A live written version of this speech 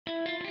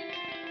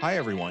Hi,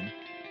 everyone.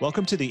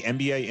 Welcome to the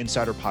MBA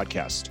Insider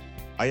Podcast.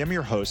 I am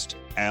your host,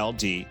 Al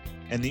D.,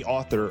 and the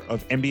author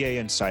of MBA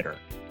Insider.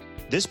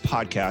 This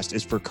podcast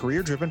is for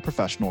career-driven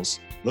professionals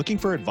looking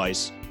for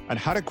advice on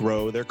how to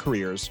grow their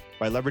careers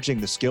by leveraging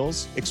the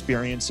skills,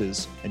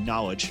 experiences, and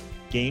knowledge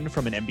gained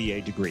from an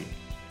MBA degree.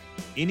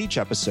 In each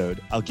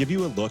episode, I'll give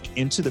you a look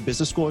into the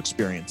business school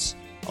experience,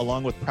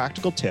 along with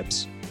practical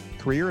tips,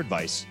 career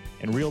advice,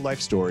 and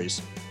real-life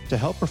stories to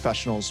help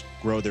professionals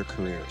grow their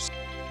careers.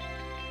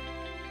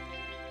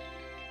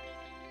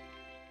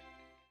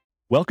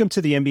 Welcome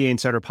to the MBA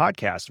Insider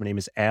Podcast. My name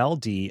is Al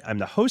D. I'm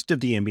the host of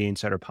the MBA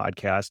Insider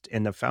Podcast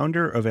and the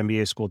founder of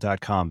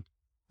MBAschool.com.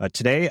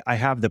 Today, I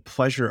have the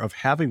pleasure of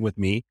having with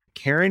me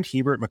Karen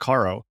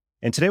Hebert-Macaro.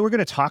 And today we're going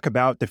to talk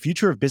about the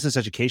future of business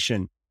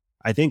education.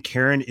 I think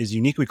Karen is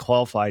uniquely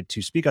qualified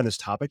to speak on this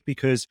topic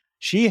because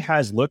she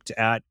has looked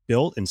at,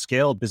 built, and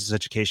scaled business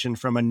education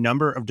from a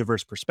number of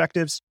diverse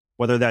perspectives,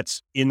 whether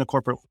that's in the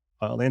corporate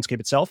landscape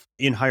itself,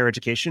 in higher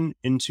education,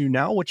 into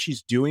now what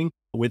she's doing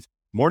with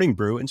Morning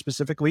Brew and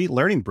specifically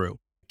Learning Brew.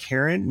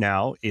 Karen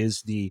now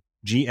is the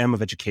GM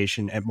of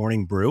education at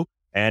Morning Brew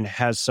and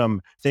has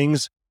some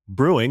things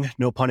brewing,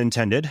 no pun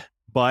intended,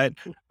 but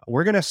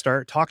we're going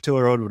to talk to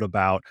her a little bit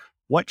about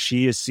what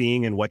she is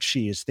seeing and what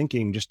she is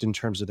thinking just in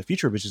terms of the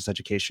future of business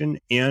education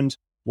and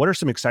what are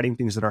some exciting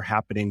things that are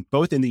happening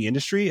both in the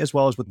industry as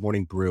well as with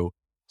Morning Brew.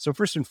 So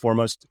first and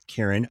foremost,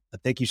 Karen,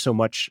 thank you so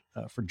much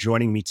for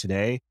joining me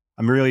today.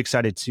 I'm really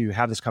excited to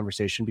have this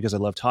conversation because I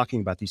love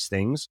talking about these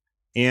things.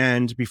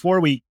 And before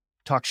we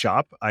talk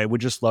shop, I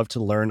would just love to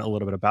learn a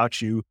little bit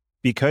about you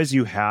because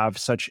you have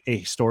such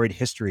a storied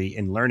history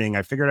in learning.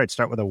 I figured I'd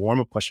start with a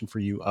warm-up question for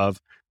you of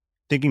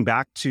thinking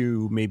back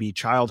to maybe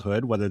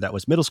childhood, whether that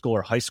was middle school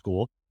or high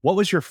school. What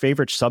was your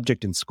favorite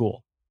subject in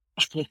school?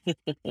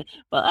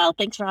 Well, Al,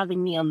 thanks for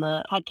having me on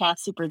the podcast.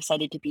 Super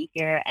excited to be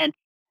here. And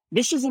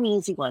this is an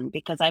easy one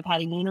because I've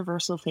had a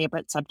universal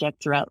favorite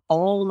subject throughout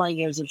all my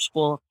years of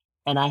school,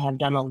 and I have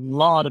done a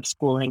lot of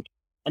schooling.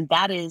 And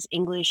that is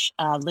English,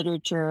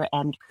 literature,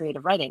 and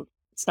creative writing.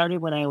 It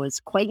started when I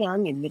was quite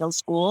young in middle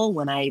school,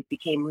 when I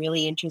became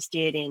really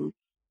interested in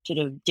sort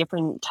of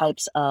different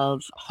types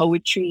of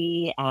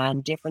poetry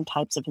and different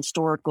types of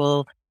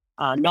historical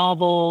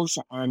novels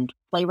and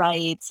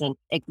playwrights. And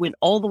it went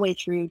all the way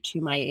through to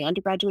my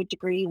undergraduate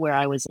degree, where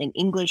I was an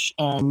English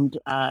and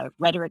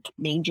rhetoric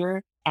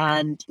major.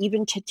 And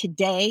even to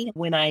today,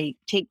 when I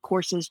take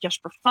courses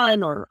just for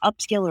fun or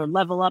upskill or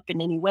level up in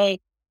any way,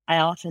 I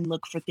often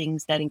look for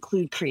things that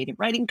include creative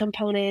writing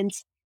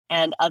components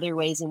and other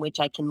ways in which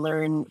I can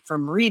learn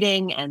from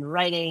reading and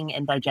writing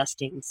and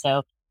digesting.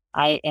 So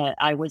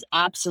I was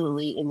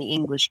absolutely in the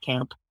English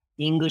camp.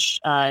 The English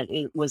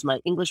was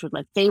my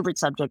favorite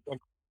subject,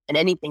 and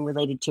anything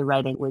related to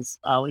writing was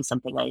always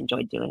something I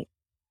enjoyed doing.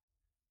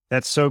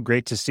 That's so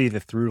great to see the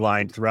through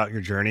line throughout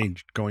your journey,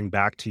 going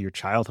back to your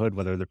childhood,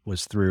 whether it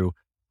was through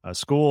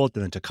school,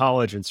 then to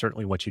college, and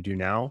certainly what you do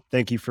now.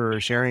 Thank you for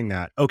sharing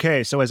that.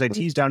 Okay, so as I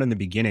teased out in the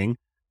beginning,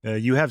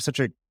 you have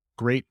such a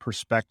great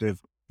perspective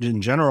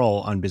in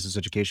general on business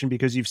education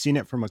because you've seen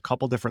it from a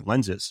couple different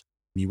lenses.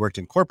 You worked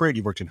in corporate,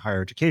 you worked in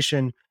higher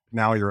education,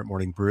 now you're at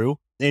Morning Brew,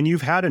 and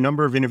you've had a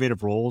number of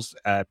innovative roles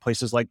at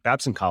places like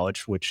Babson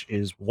College, which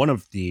is one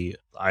of the,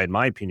 in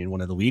my opinion, one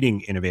of the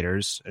leading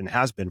innovators and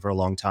has been for a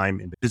long time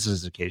in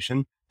business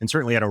education, and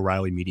certainly at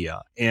O'Reilly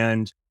Media.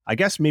 And I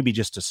guess maybe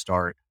just to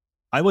start,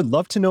 I would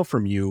love to know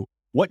from you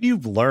what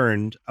you've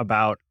learned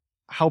about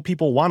how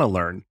people want to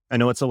learn. I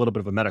know it's a little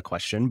bit of a meta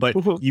question, but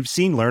you've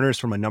seen learners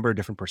from a number of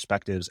different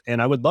perspectives.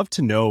 And I would love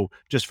to know,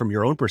 just from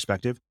your own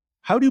perspective,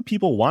 how do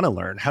people want to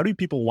learn? How do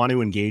people want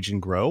to engage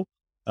and grow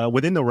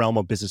within the realm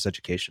of business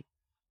education?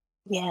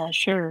 Yeah,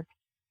 sure.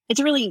 It's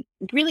a really,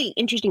 really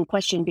interesting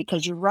question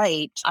because you're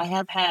right. I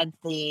have had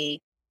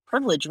the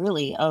privilege,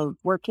 really, of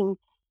working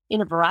in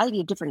a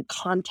variety of different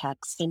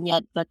contexts. And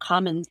yet the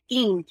common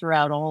theme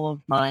throughout all of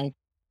my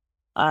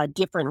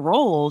different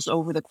roles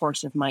over the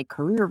course of my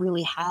career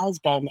really has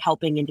been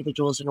helping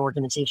individuals and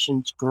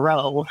organizations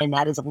grow. And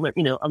that is a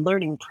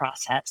learning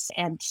process.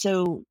 And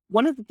so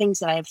one of the things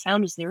that I have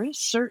found is there is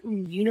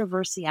certain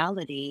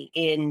universality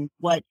in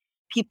what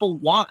people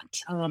want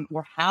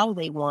or how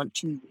they want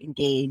to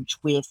engage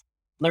with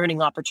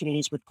learning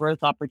opportunities, with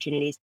growth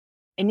opportunities.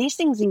 And these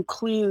things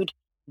include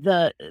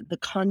the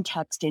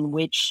context in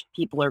which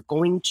people are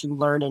going to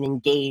learn and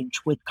engage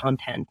with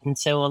content. And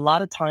so a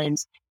lot of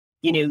times,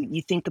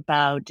 you think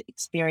about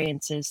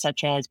experiences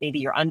such as maybe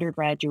your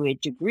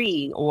undergraduate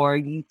degree, or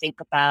you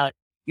think about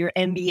your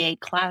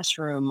MBA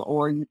classroom,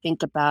 or you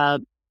think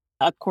about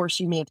a course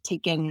you may have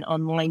taken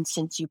online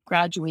since you've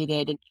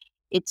graduated. And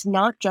it's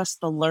not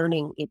just the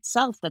learning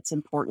itself that's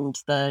important,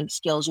 the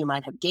skills you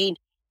might have gained,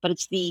 but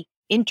it's the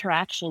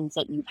interactions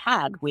that you've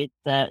had with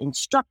the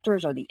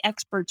instructors or the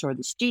experts or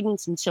the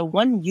students. And so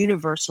one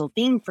universal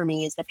theme for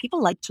me is that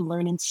people like to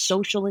learn in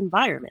social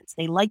environments.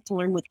 They like to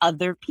learn with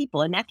other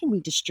people, and that can be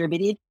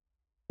distributed,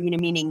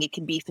 meaning it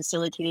can be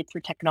facilitated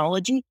through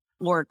technology,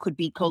 or it could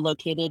be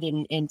co-located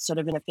in sort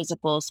of in a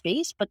physical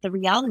space. But the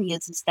reality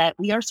is that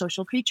we are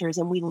social creatures,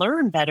 and we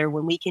learn better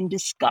when we can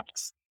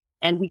discuss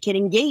and we can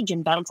engage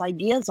and bounce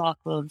ideas off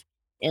of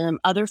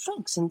other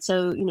folks. And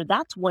so,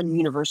 that's one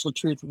universal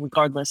truth,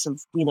 regardless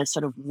of,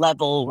 sort of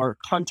level or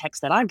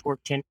context that I've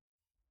worked in.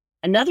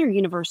 Another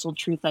universal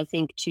truth, I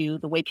think, too,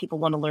 the way people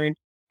want to learn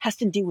has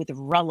to do with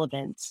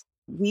relevance.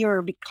 We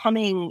are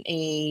becoming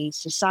a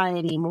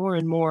society more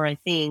and more, I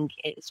think,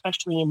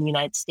 especially in the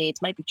United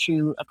States, might be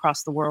true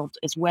across the world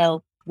as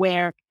well,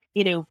 where,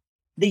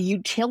 the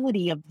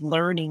utility of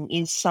learning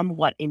is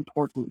somewhat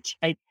important.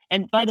 Right?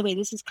 And by the way,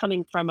 this is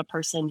coming from a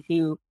person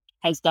who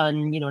has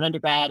done, an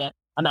undergrad,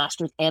 a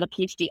master's, and a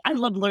PhD. I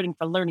love learning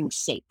for learning's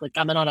sake. Like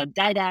I'm an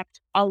autodidact.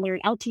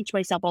 I'll teach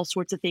myself all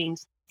sorts of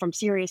things from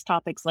serious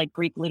topics like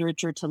Greek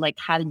literature to like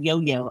how to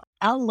yo-yo.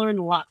 I'll learn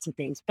lots of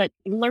things, but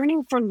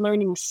learning for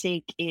learning's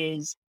sake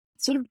is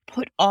sort of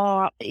put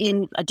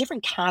in a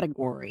different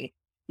category.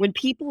 When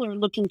people are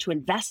looking to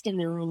invest in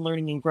their own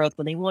learning and growth,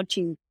 when they want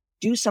to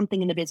do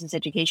something in the business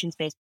education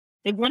space,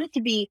 they want it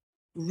to be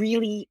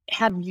really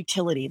have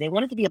utility. They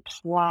want it to be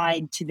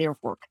applied to their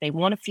work. They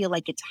want to feel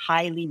like it's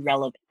highly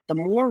relevant. The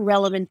more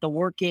relevant the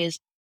work is,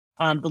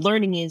 the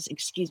learning is,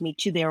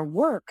 to their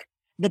work,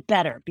 the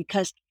better,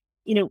 because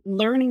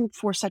learning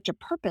for such a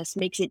purpose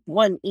makes it,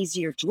 one,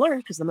 easier to learn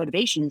because the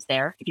motivation is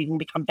there. If you can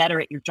become better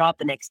at your job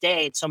the next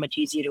day, it's so much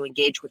easier to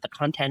engage with the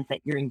content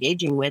that you're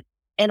engaging with.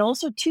 And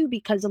also, too,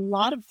 because a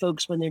lot of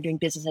folks, when they're doing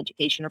business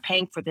education, are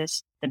paying for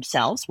this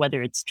themselves,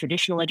 whether it's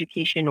traditional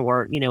education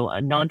or,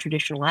 a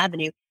non-traditional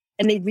avenue,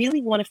 and they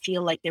really want to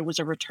feel like there was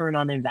a return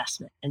on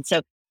investment. And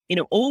so,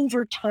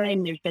 over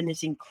time, there's been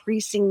this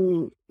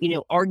increasing,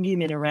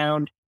 argument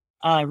around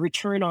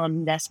return on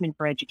investment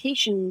for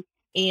education.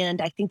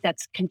 And I think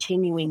that's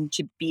continuing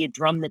to be a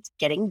drum that's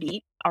getting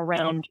beat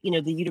around,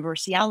 the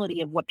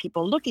universality of what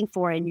people are looking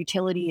for, and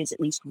utility is at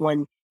least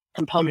one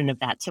component of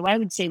that. So I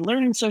would say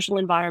learn in social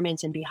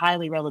environments and be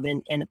highly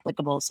relevant and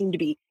applicable seem to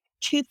be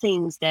two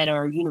things that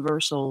are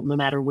universal no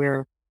matter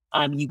where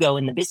you go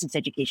in the business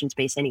education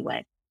space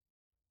anyway.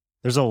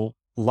 There's a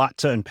lot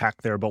to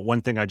unpack there, but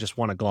one thing I just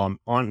want to glom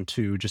on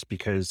to, just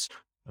because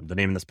the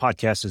name of this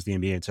podcast is the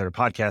MBA Insider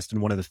Podcast,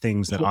 and one of the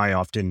things that I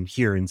often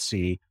hear and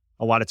see,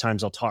 a lot of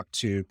times I'll talk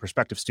to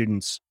prospective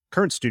students,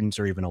 current students,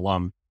 or even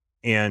alum,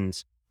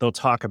 and they'll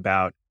talk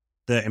about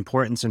the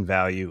importance and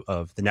value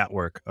of the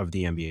network of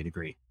the MBA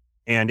degree.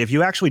 And if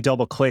you actually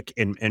double click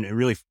and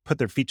really put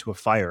their feet to a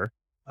fire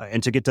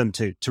and to get them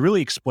to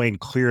really explain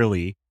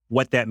clearly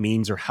what that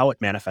means or how it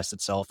manifests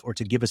itself, or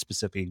to give a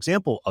specific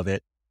example of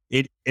it,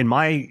 in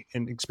my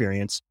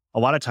experience, a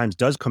lot of times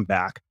does come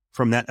back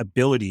from that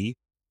ability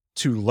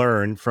to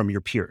learn from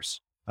your peers,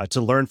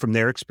 to learn from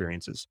their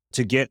experiences,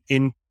 to get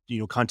in,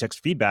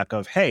 context feedback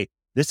of, hey,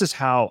 this is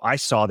how I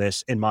saw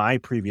this in my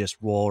previous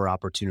role or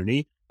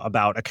opportunity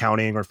about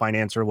accounting or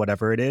finance or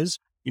whatever it is,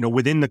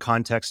 within the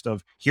context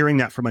of hearing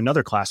that from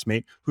another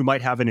classmate who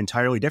might have an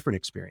entirely different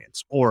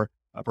experience, or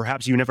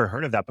perhaps you never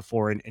heard of that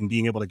before, and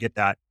being able to get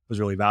that was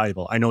really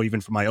valuable. I know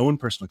even from my own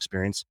personal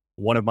experience,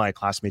 one of my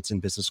classmates in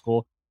business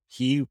school,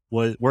 he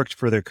worked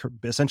for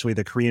essentially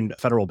the Korean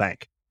Federal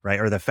Bank, right?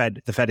 Or the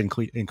Fed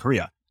in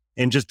Korea.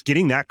 And just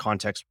getting that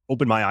context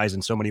opened my eyes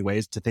in so many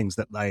ways to things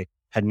that I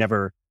had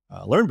never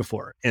learned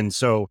before. And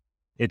so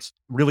it's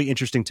really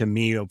interesting to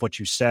me of what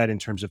you said in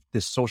terms of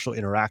this social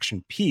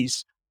interaction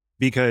piece,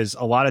 because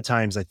a lot of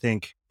times I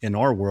think in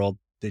our world,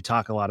 they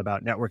talk a lot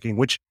about networking,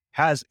 which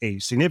has a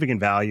significant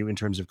value in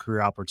terms of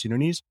career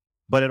opportunities,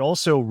 but it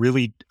also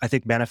really, I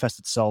think, manifests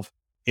itself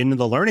in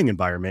the learning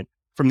environment,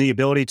 from the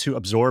ability to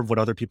absorb what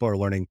other people are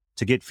learning,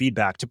 to get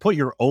feedback, to put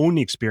your own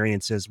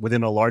experiences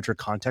within a larger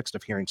context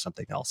of hearing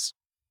something else.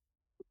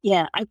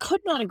 Yeah, I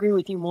could not agree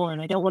with you more.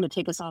 And I don't want to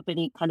take us off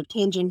any kind of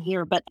tangent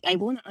here, but I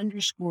want to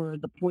underscore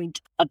the point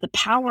of the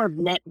power of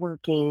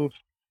networking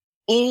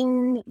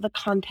in the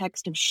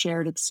context of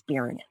shared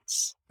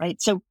experience,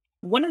 right? So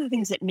one of the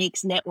things that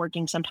makes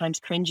networking sometimes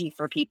cringy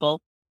for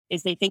people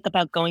is they think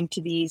about going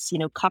to these,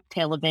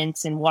 cocktail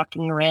events and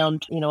walking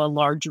around, a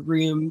large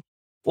room,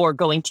 or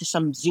going to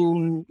some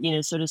Zoom,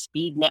 sort of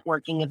speed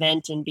networking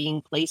event and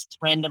being placed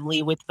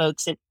randomly with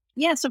folks. And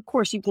yes, of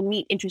course, you can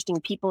meet interesting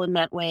people in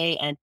that way.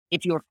 And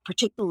if you're a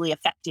particularly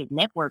effective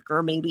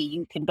networker, maybe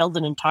you can build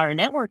an entire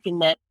network in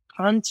that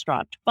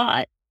construct.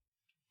 But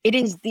it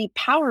is the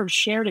power of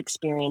shared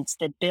experience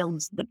that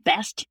builds the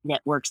best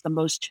networks, the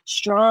most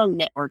strong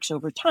networks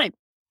over time.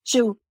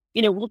 So,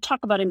 we'll talk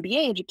about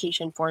MBA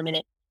education for a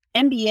minute.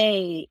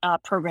 MBA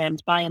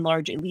programs, by and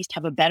large, at least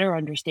have a better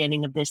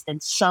understanding of this than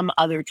some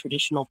other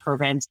traditional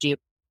programs do.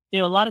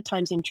 A lot of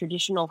times in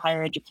traditional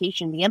higher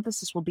education, the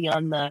emphasis will be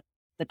on the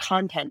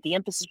content, the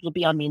emphasis will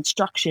be on the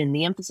instruction,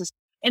 the emphasis,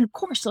 and of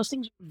course, those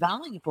things are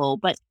valuable,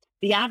 but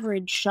the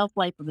average shelf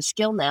life of a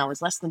skill now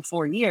is less than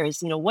 4 years.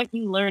 What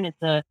you learn at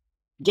the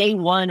day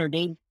one or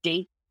day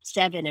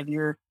 7 of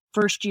your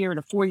first year in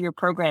a 4-year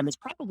program is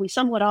probably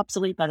somewhat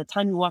obsolete by the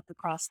time you walk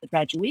across the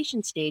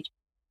graduation stage.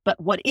 But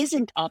what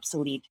isn't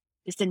obsolete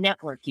is the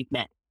network you've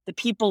met, the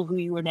people who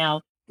you are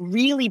now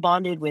really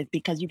bonded with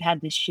because you've had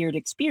this shared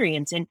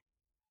experience. And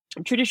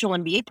traditional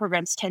MBA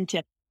programs tend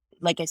to,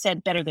 like I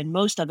said, better than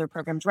most other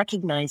programs,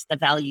 recognize the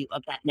value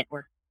of that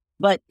network.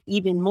 But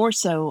even more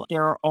so,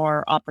 there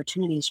are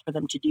opportunities for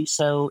them to do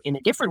so in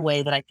a different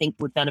way that I think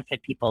would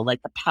benefit people.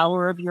 Like the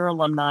power of your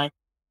alumni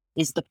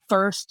is the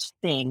first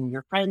thing,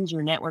 your friends,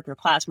 your network, your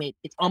classmates,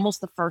 it's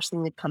almost the first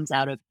thing that comes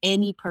out of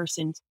any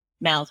person's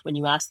mouth when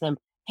you ask them,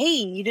 hey,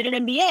 you did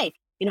an MBA.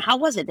 How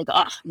was it? They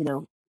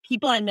go,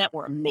 people I met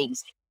were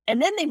amazing.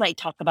 And then they might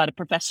talk about a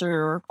professor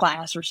or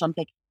class or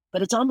something,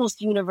 but it's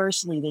almost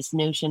universally this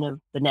notion of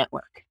the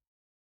network.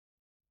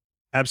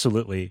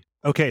 Absolutely.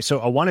 Okay, so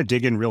I want to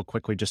dig in real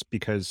quickly just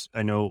because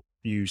I know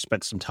you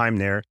spent some time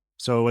there.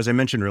 So, as I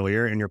mentioned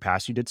earlier, in your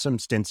past, you did some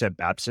stints at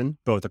Babson,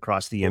 both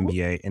across the Mhm,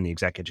 MBA and the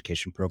exec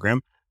education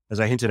program. As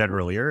I hinted at mhm.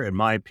 earlier, in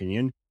my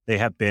opinion, they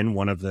have been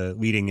one of the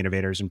leading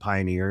innovators and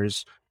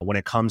pioneers when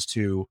it comes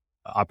to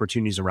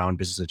opportunities around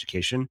business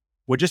education.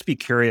 Would just be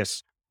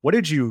curious, what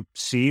did you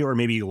see or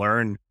maybe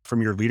learn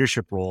from your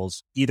leadership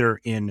roles, either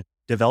in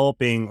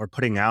developing or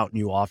putting out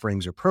new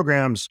offerings or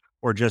programs,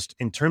 or just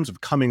in terms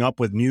of coming up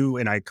with new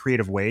and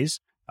creative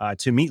ways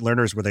to meet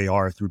learners where they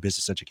are through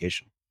business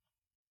education?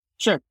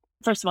 Sure.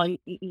 First of all,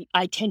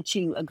 I tend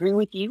to agree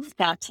with you.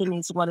 Babson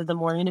is one of the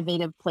more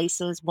innovative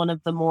places, one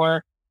of the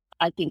more,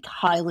 I think,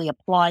 highly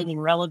applied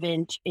and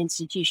relevant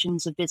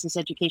institutions of business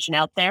education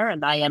out there.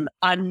 And I am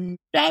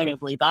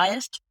undoubtedly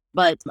biased,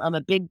 but I'm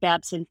a big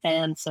Babson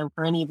fan. So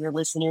for any of your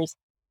listeners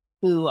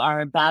who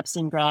are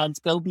Babson grads,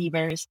 go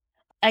Beavers.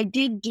 I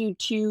did do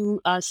two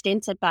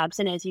stints at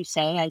Babson, as you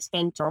say. I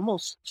spent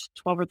almost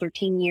 12 or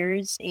 13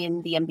 years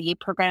in the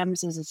MBA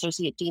programs as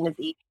associate dean of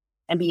the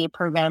MBA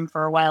program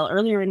for a while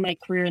earlier in my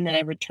career. And then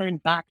I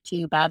returned back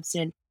to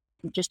Babson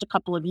just a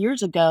couple of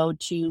years ago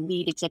to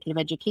lead executive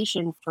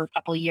education for a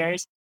couple of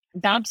years.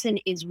 Babson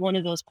is one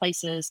of those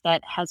places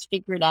that has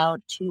figured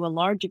out to a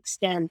large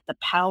extent the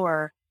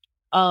power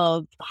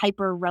of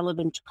hyper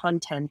relevant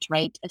content,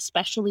 right?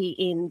 Especially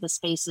in the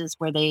spaces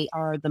where they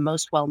are the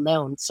most well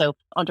known. So,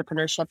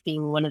 entrepreneurship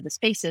being one of the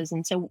spaces.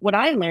 And so, what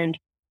I learned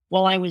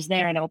while I was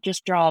there, and I'll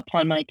just draw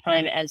upon my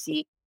time as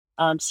the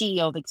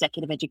CEO of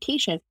executive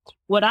education,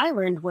 what I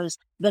learned was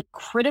the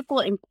critical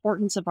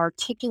importance of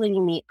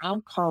articulating the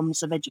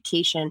outcomes of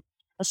education,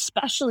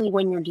 especially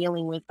when you're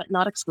dealing with, but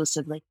not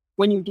exclusively,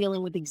 when you're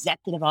dealing with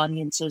executive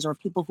audiences or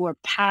people who are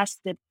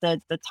past the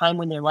time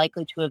when they're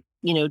likely to have,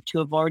 to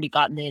have already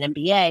gotten an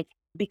MBA,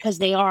 because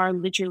they are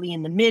literally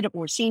in the mid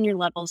or senior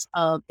levels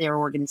of their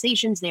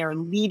organizations. They are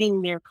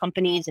leading their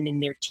companies and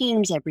in their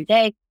teams every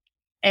day.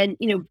 And,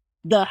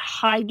 the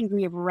high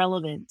degree of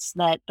relevance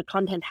that the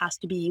content has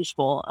to be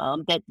useful,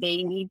 that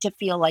they need to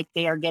feel like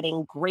they are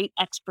getting great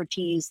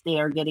expertise.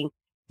 They are getting,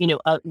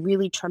 a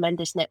really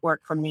tremendous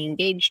network from the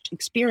engaged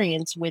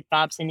experience with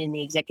Babson in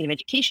the executive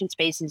education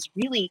space is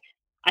really,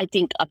 I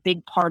think, a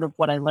big part of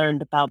what I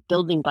learned about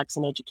building blocks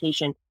in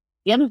education.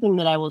 The other thing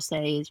that I will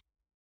say is,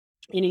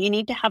 you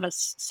need to have a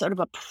sort of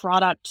a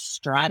product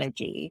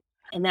strategy.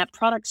 And that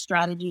product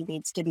strategy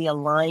needs to be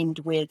aligned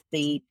with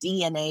the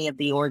DNA of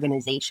the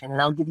organization.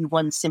 And I'll give you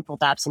one simple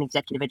Babson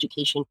executive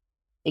education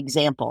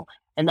example.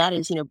 And that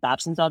is,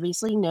 Babson's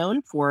obviously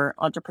known for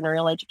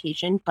entrepreneurial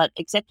education, but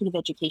executive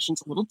education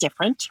is a little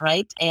different,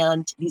 right?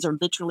 And these are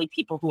literally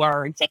people who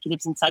are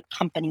executives inside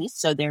companies.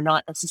 So they're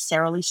not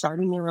necessarily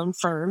starting their own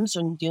firms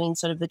and doing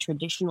sort of the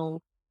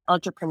traditional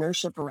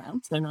entrepreneurship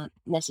routes. They're not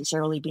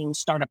necessarily being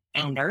startup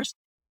founders.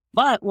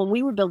 But when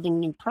we were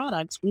building new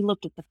products, we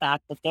looked at the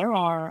fact that there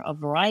are a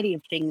variety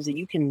of things that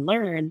you can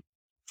learn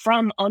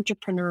from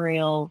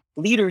entrepreneurial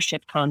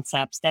leadership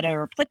concepts that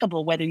are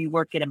applicable whether you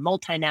work at a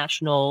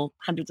multinational,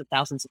 hundreds of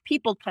thousands of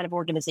people kind of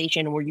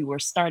organization or you were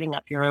starting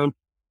up your own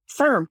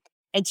firm.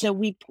 And so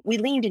we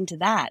leaned into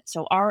that.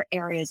 So our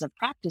areas of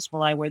practice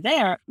while I was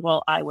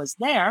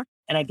there,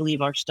 and I believe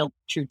are still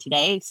true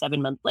today,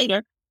 7 months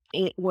later,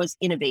 it was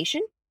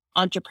innovation,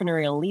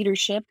 entrepreneurial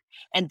leadership,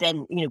 and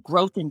then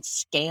growth and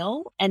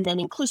scale, and then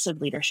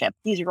inclusive leadership.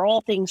 These are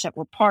all things that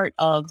were part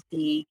of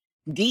the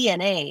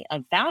DNA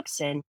of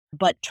Babson,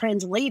 but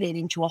translated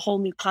into a whole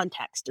new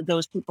context.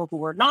 Those people who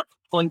were not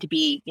going to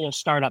be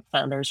startup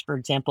founders, for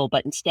example,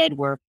 but instead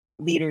were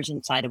leaders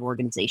inside of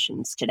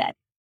organizations today.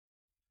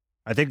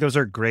 I think those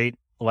are great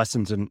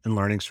lessons and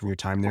learnings from your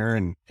time there.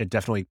 And it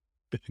definitely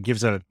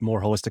gives a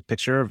more holistic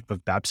picture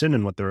of Babson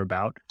and what they're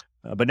about.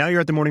 But now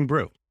you're at the Morning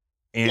Brew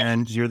Yes.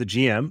 and you're the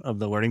GM of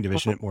the learning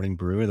division at Morning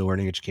Brew, the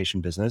learning education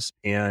business.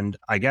 And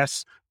I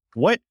guess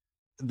what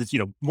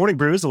Morning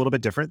Brew is a little bit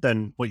different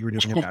than what you were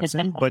doing at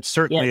Babson, but Yes.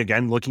 certainly,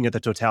 again, looking at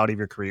the totality of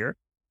your career,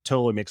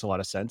 totally makes a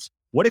lot of sense.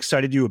 What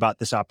excited you about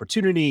this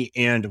opportunity,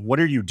 and what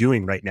are you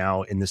doing right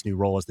now in this new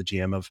role as the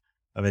GM of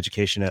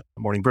education at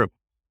Morning Brew?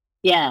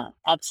 Yeah,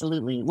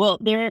 absolutely. Well,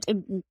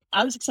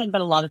 I was excited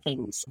about a lot of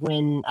things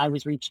when I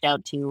was reached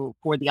out to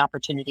for the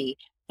opportunity.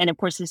 And of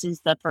course, this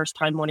is the first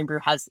time Morning Brew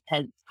has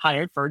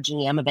hired for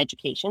GM of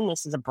education.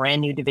 This is a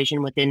brand new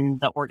division within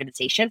the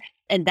organization.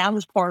 And that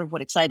was part of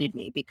what excited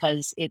me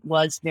because it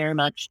was very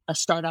much a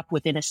startup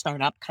within a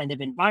startup kind of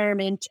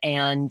environment.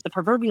 And the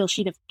proverbial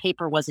sheet of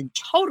paper wasn't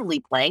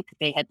totally blank.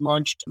 They had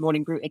launched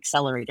Morning Brew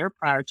Accelerator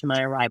prior to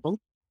my arrival,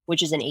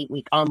 which is an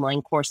 8-week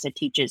online course that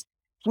teaches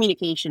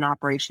communication,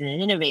 operation,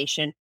 and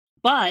innovation.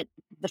 But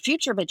the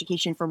future of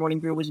education for Morning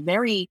Brew was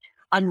very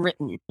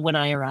unwritten when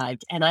I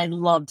arrived. And I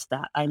loved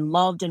that. I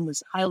loved and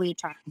was highly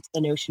attracted to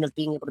the notion of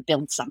being able to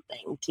build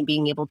something, to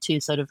being able to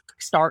sort of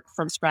start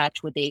from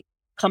scratch with a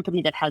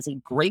company that has a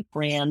great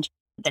brand,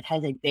 that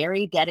has a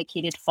very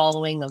dedicated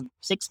following of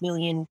 6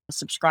 million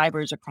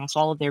subscribers across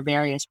all of their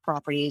various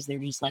properties, their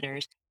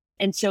newsletters.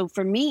 And so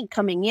for me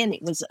coming in,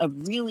 it was a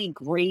really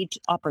great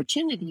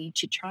opportunity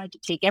to try to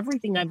take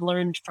everything I've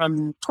learned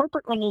from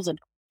corporate roles and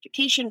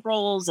education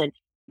roles and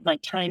my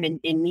time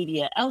in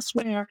media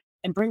elsewhere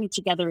and bring it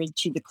together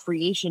into the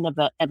creation of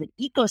an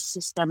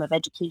ecosystem of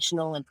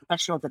educational and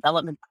professional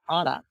development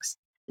products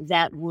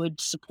that would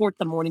support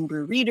the Morning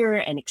Brew reader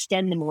and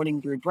extend the Morning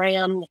Brew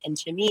brand. And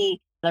to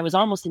me, that was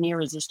almost an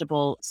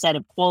irresistible set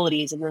of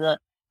qualities. And then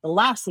the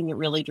last thing that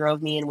really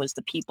drove me in was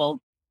the people.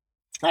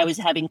 I was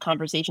having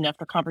conversation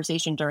after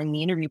conversation during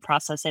the interview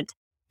process. And,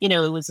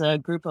 it was a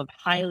group of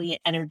highly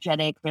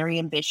energetic, very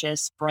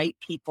ambitious, bright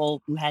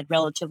people who had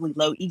relatively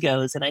low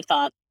egos. And I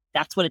thought,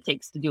 that's what it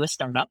takes to do a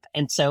startup.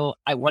 And so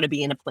I want to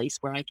be in a place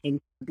where I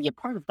can be a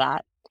part of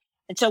that.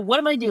 And so what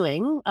am I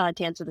doing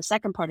to answer the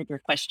second part of your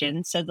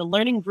question? So the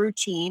Learning Brew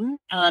team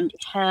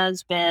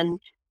has been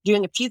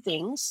doing a few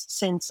things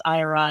since I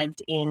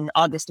arrived in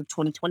August of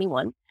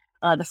 2021.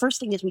 The first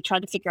thing is we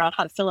tried to figure out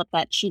how to fill up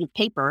that sheet of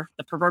paper,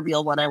 the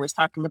proverbial one I was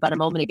talking about a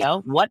moment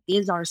ago. What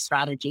is our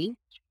strategy?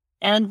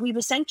 And we've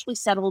essentially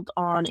settled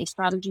on a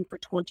strategy for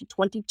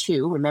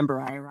 2022. Remember,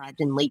 I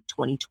arrived in late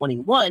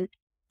 2021.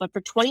 But for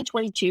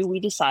 2022, we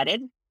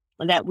decided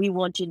that we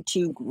wanted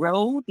to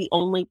grow the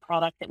only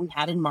product that we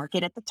had in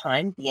market at the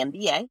time, the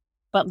MBA,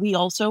 but we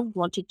also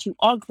wanted to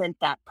augment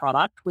that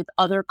product with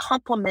other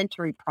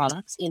complementary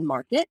products in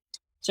market.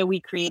 So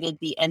we created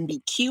the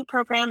MBQ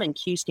program, and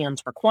Q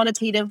stands for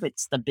quantitative.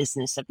 It's the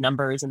business of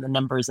numbers and the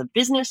numbers of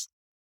business.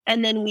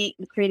 And then we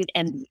created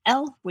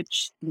MBL,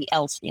 which the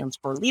L stands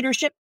for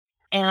leadership.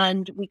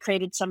 And we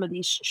created some of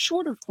these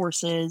shorter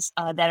courses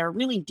that are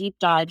really deep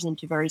dives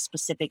into very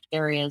specific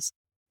areas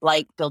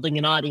like building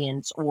an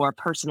audience or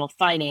personal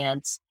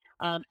finance,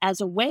 as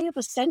a way of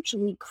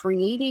essentially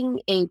creating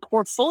a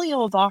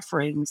portfolio of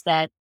offerings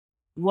that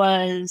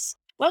was,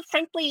 well,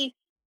 frankly,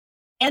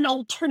 an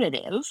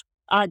alternative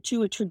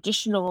to a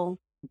traditional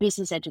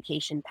business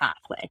education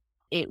pathway.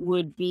 It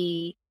would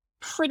be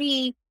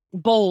pretty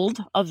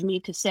bold of me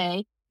to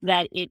say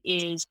that it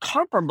is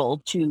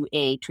comparable to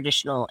a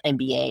traditional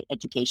MBA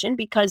education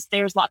because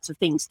there's lots of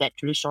things that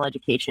traditional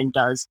education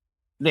does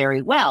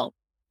very well.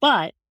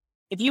 But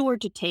if you were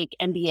to take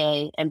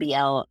MBA,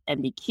 MBL,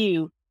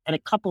 MBQ, and a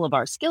couple of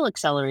our skill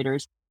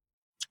accelerators,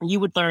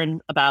 you would learn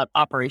about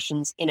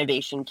operations,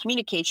 innovation,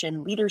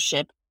 communication,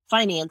 leadership,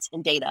 finance,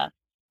 and data.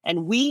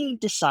 And we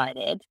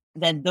decided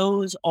that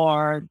those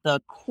are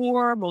the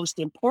core, most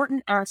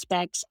important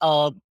aspects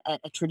of a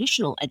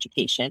traditional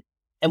education,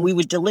 and we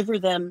would deliver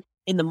them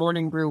in the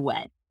Morning Brew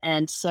way.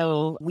 And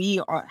so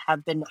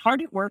have been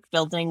hard at work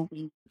building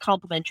the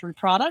complementary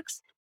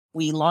products.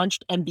 We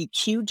launched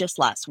MBQ just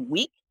last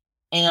week.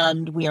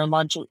 And we are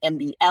launching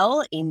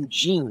MBL in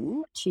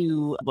June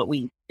to what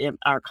we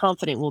are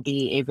confident will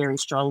be a very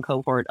strong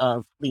cohort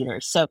of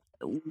leaders. So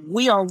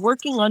we are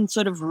working on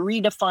sort of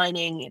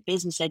redefining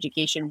business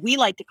education. We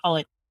like to call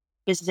it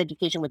business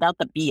education without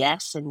the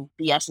BS, and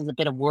BS is a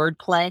bit of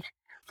wordplay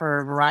for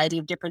a variety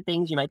of different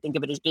things. You might think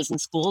of it as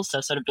business school, so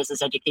sort of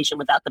business education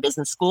without the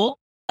business school.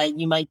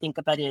 You might think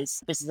of it as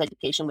business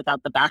education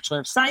without the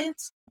Bachelor of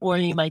Science, or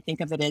you might think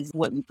of it as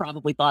what you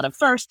probably thought of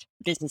first,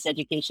 business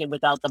education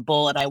without the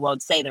bull, and I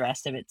won't say the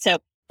rest of it. So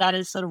that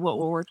is sort of what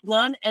we're working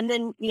on. And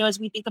then, as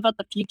we think about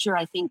the future,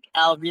 I think,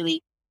 Al,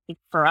 really,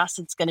 for us,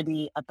 it's going to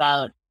be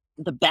about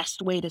the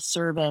best way to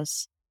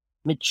service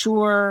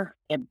mature,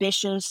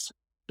 ambitious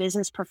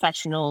business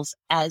professionals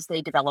as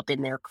they develop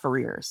in their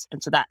careers.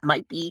 And so that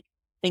might be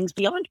things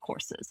beyond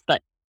courses,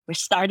 but we're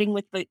starting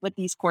with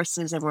these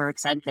courses and we're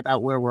excited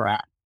about where we're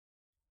at.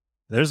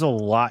 There's a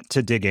lot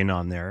to dig in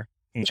on there.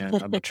 And I'm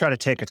going to try to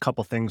take a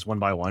couple things one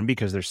by one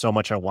because there's so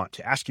much I want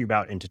to ask you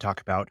about and to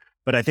talk about.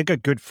 But I think a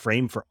good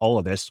frame for all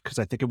of this, because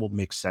I think it will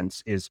make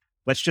sense, is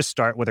let's just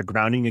start with a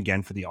grounding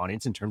again for the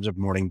audience in terms of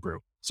Morning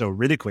Brew. So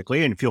really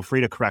quickly, and feel free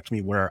to correct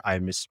me where I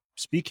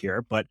misspeak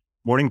here, but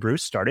Morning Brew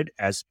started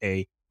as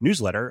a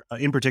newsletter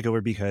in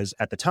particular because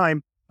at the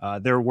time,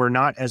 there were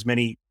not as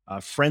many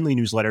friendly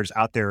newsletters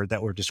out there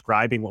that were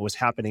describing what was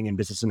happening in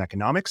business and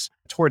economics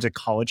towards a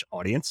college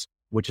audience,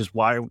 which is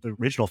why the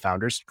original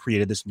founders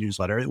created this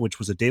newsletter, which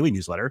was a daily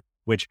newsletter,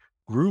 which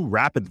grew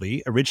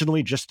rapidly,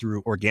 originally just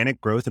through organic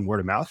growth and word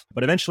of mouth,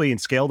 but eventually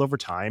scaled over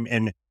time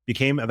and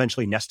became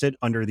eventually nested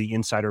under the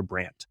Insider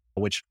brand,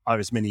 which,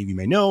 as many of you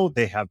may know,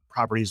 they have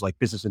properties like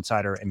Business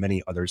Insider and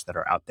many others that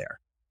are out there.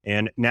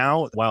 And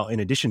now, while in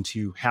addition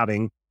to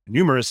having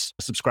numerous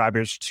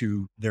subscribers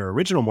to their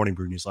original Morning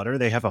Brew newsletter,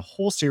 they have a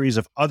whole series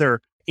of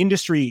other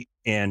industry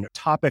and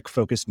topic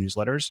focused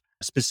newsletters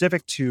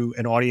specific to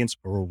an audience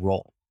or a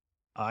role.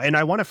 And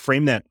I want to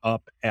frame that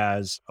up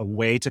as a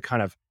way to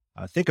kind of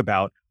think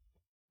about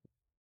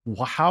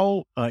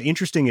how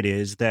interesting it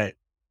is that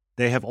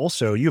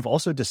you've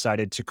also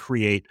decided to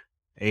create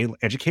a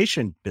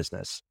education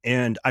business.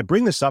 And I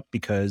bring this up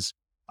because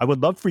I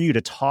would love for you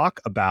to talk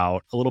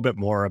about a little bit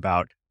more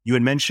about, you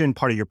had mentioned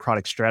part of your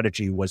product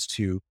strategy was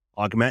to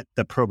augment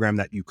the program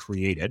that you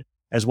created,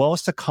 as well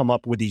as to come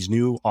up with these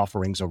new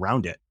offerings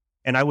around it.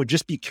 And I would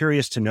just be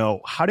curious to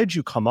know, how did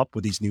you come up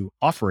with these new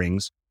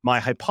offerings? My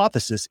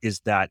hypothesis is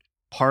that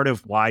part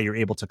of why you're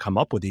able to come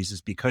up with these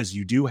is because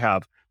you do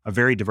have a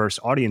very diverse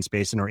audience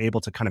base and are able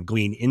to kind of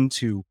glean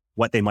into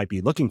what they might be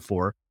looking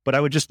for. But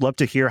I would just love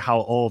to hear how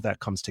all of that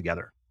comes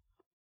together.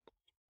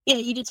 Yeah,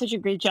 you did such a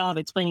great job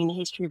explaining the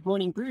history of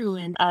Morning Brew,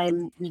 and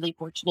I'm really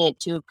fortunate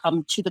to have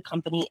come to the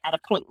company at a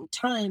point in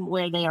time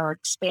where they are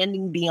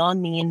expanding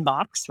beyond the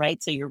inbox,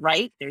 right? So you're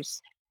right, there's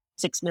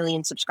 6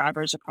 million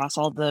subscribers across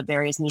all the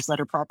various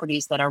newsletter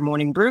properties that are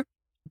Morning Brew.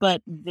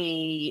 But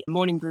the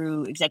Morning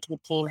Brew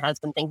executive team has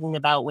been thinking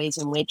about ways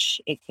in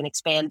which it can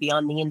expand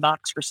beyond the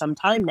inbox for some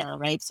time now,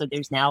 right? So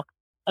there's now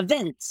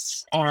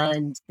events,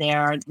 and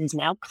there's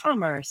now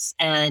commerce,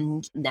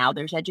 and now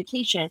there's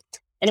education.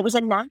 And it was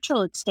a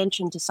natural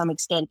extension to some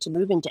extent to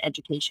move into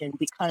education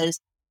because,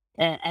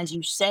 as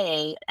you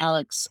say,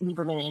 Alex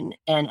Lieberman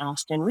and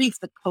Austin Reef,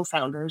 the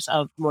co-founders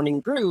of Morning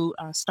Brew,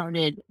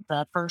 started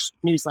the first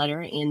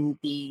newsletter in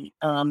the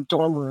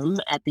dorm room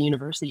at the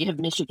University of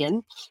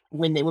Michigan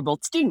when they were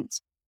both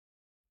students.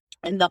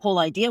 And the whole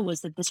idea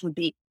was that this would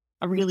be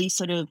a really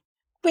sort of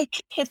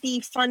quick, pithy,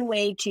 fun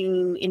way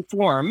to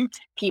inform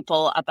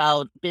people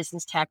about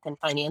business, tech, and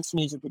finance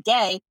news of the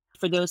day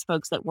for those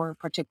folks that weren't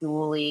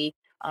particularly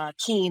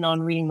keen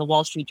on reading the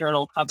Wall Street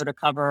Journal cover to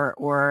cover,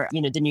 or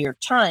the New York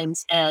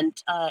Times,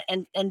 and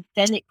then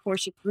of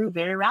course it grew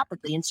very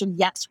rapidly. And so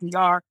yes, we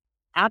are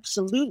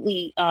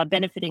absolutely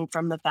benefiting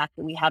from the fact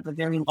that we have a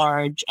very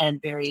large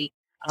and very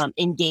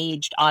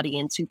engaged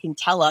audience who can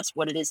tell us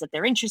what it is that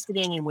they're interested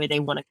in and where they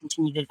want to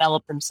continue to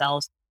develop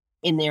themselves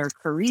in their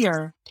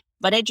career.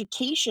 But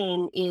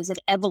education is an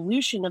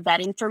evolution of that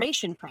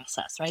information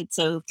process, right?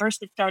 So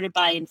first it started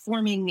by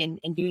informing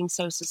and doing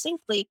so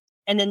succinctly.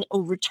 And then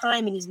over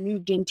time it has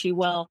moved into,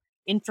 well,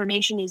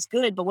 information is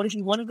good, but what if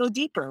you want to go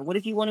deeper? What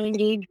if you want to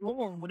engage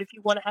more? What if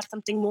you want to have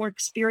something more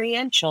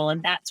experiential?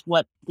 And that's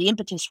what the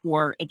impetus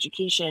for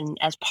education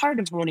as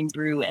part of Morning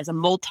Brew as a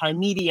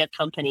multimedia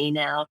company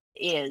now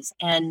is.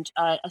 And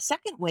a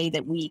second way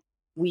that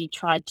we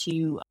try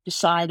to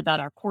decide about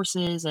our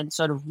courses and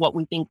sort of what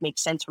we think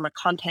makes sense from a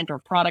content or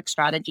product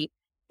strategy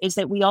is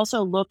that we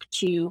also look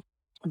to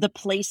the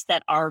place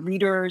that our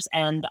readers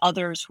and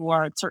others who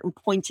are at certain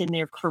points in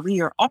their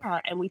career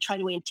are, and we try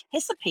to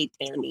anticipate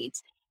their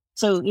needs.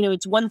 So,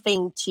 it's one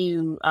thing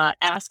to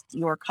ask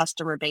your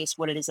customer base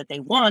what it is that they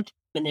want.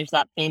 And there's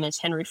that famous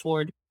Henry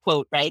Ford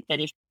quote, right?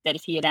 That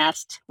if he had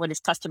asked what his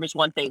customers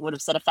want, they would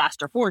have said a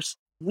faster horse.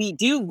 We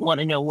do want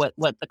to know what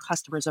the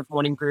customers of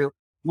Morning Brew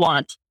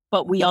want,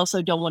 but we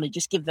also don't want to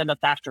just give them a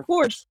faster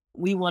horse.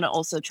 We want to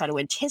also try to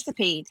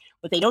anticipate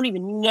what they don't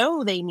even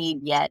know they need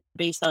yet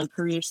based on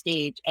career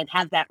stage and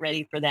have that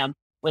ready for them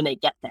when they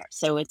get there.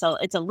 So it's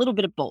a little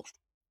bit of both.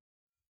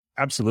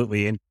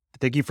 Absolutely. And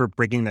thank you for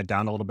breaking that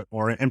down a little bit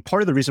more. And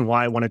part of the reason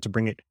why I wanted to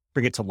bring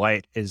it to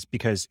light is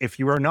because if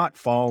you are not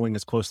following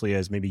as closely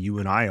as maybe you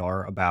and I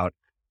are about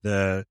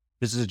the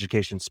business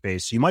education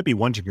space, you might be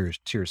wondering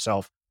to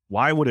yourself,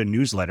 why would a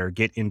newsletter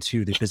get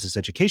into the business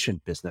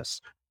education business?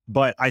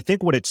 But I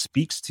think what it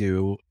speaks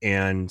to,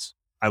 and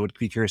I would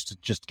be curious to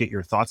just get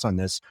your thoughts on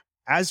this,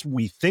 as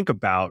we think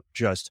about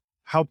just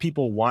how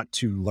people want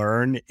to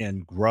learn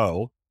and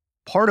grow,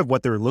 part of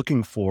what they're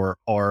looking for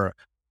are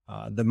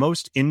the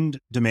most in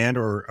demand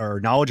or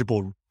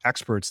knowledgeable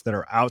experts that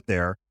are out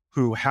there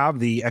who have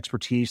the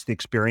expertise, the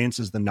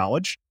experiences, the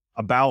knowledge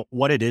about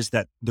what it is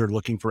that they're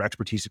looking for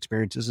expertise,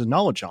 experiences, and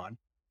knowledge on.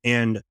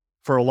 And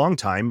for a long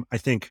time, I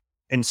think,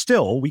 and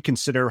still we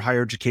consider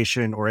higher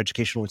education or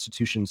educational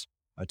institutions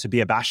to be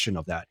a bastion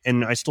of that.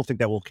 And I still think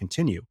that will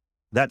continue.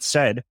 That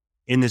said,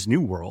 in this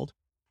new world,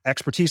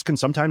 expertise can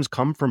sometimes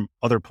come from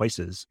other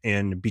places.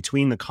 And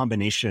between the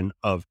combination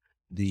of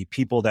the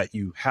people that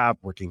you have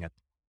working at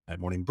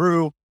Morning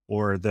Brew,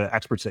 or the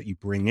experts that you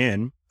bring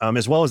in,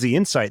 as well as the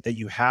insight that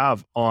you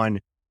have on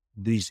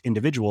these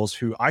individuals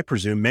who I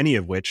presume many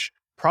of which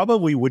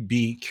probably would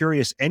be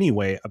curious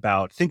anyway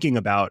about thinking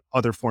about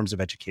other forms of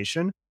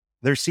education,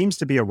 there seems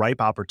to be a ripe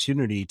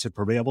opportunity to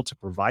be able to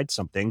provide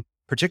something,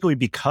 particularly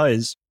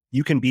because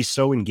you can be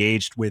so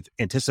engaged with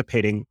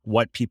anticipating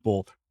what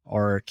people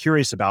are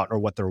curious about or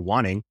what they're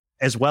wanting,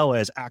 as well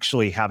as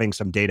actually having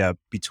some data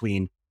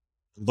between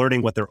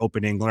learning what they're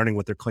opening, learning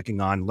what they're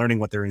clicking on, learning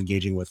what they're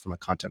engaging with from a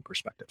content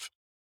perspective.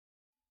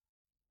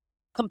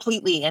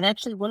 Completely. And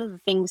actually, one of the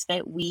things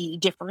that we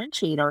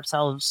differentiate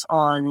ourselves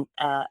on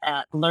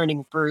at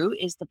Learning Brew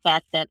is the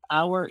fact that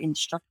our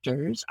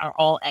instructors are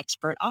all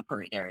expert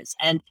operators.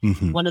 And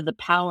Mhm. one of the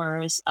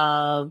powers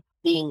of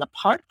being a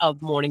part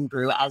of Morning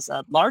Brew as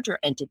a larger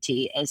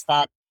entity is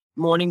that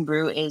Morning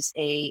Brew is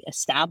a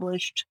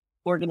established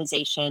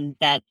organization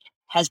that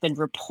has been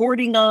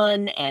reporting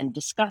on and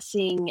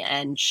discussing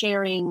and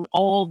sharing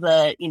all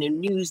the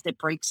news that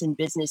breaks in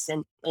business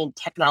and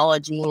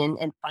technology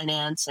and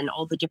finance and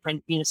all the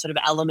different sort of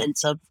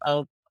elements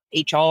of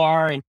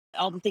HR and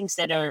all the things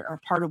that are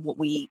part of what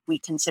we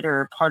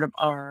consider part of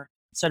our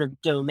sort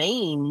of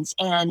domains.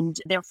 And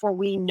therefore,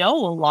 we know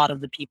a lot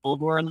of the people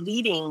who are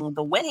leading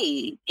the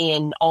way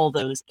in all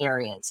those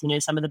areas.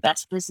 Some of the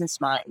best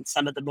business minds,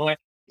 some of the more,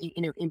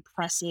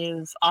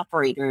 impressive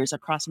operators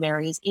across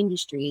various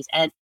industries.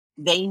 And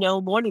they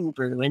know Morning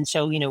Brew. And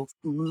so,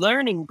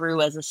 Learning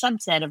Brew as a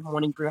subset of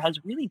Morning Brew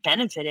has really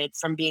benefited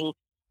from being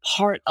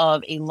part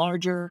of a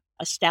larger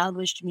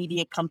established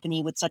media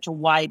company with such a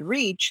wide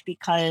reach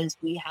because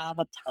we have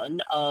a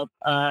ton of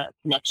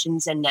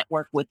connections and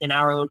network within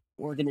our own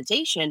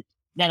organization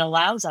that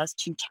allows us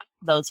to tap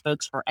those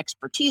folks for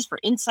expertise, for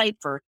insight,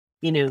 for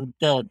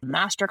the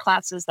master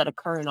classes that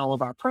occur in all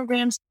of our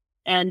programs.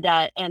 And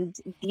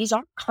these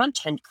are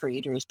content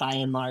creators by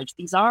and large.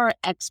 These are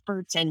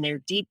experts and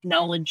they're deeply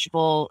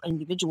knowledgeable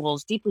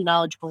individuals,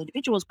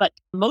 but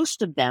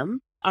most of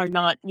them are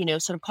not,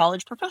 sort of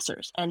college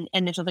professors. And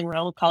there's nothing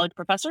wrong with college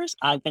professors.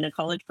 I've been a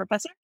college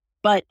professor,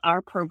 but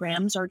our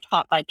programs are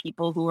taught by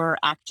people who are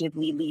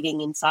actively leading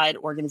inside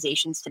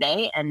organizations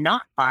today and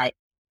not by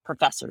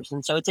professors.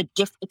 And so it's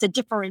a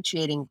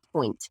differentiating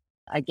point.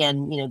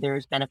 Again,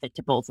 there's benefit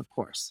to both, of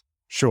course.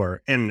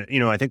 Sure. And,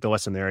 I think the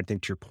lesson there, I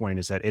think to your point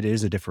is that it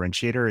is a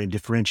differentiator, and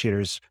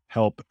differentiators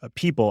help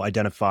people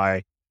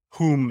identify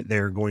whom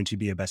they're going to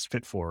be a best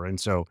fit for. And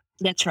so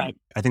that's right.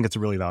 I think that's a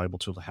really valuable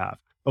tool to have.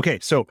 Okay.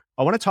 So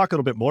I want to talk a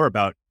little bit more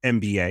about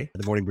MBA,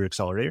 the Morning Brew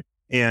Accelerator.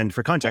 And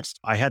for context,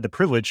 I had the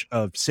privilege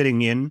of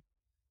sitting in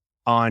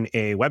on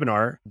a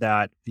webinar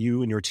that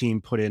you and your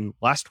team put in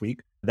last week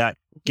that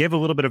gave a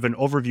little bit of an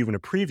overview and a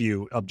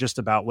preview of just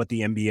about what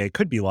the MBA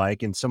could be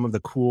like and some of the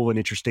cool and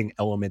interesting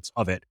elements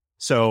of it.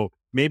 So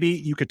maybe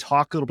you could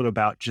talk a little bit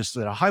about just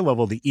at a high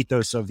level, the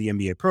ethos of the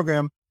MBA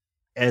program,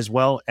 as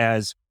well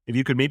as if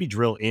you could maybe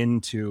drill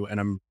into, and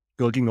I'm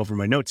looking over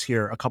my notes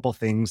here, a couple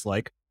things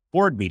like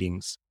board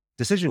meetings,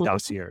 decision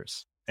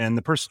dossiers, and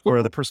the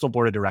personal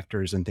board of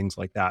directors and things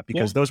like that,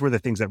 because those were the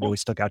things that really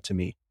stuck out to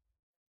me.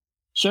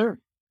 Sure.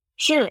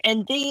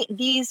 And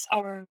these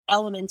are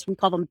elements, we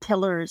call them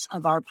pillars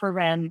of our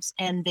programs,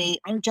 and they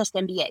aren't just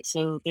MBA.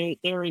 So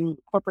they're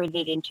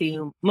incorporated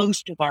into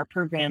most of our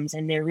programs,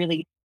 and they're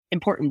really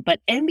important. But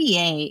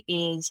MBA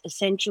is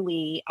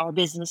essentially our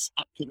business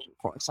acumen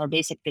course, our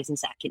basic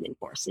business acumen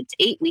course. It's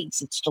 8 weeks.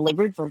 It's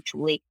delivered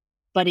virtually,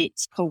 but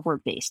it's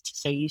cohort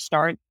based. So you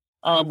start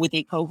with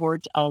a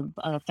cohort of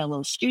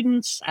fellow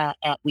students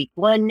at week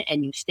 1,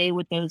 and you stay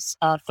with those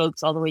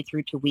folks all the way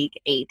through to week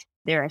 8.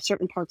 There are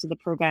certain parts of the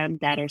program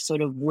that are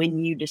sort of when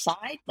you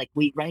decide, like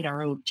we write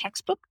our own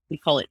textbook, we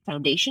call it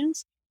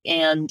Foundations,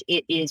 and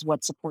it is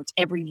what supports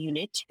every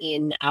unit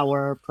in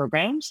our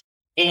programs.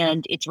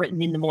 And it's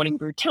written in the Morning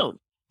Brew tone.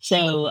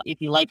 So if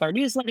you like our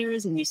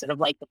newsletters and you sort of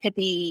like the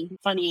pithy,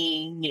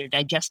 funny,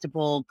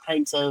 digestible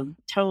kinds of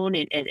tone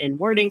and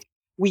wording,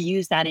 we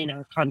use that in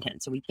our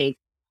content. So we take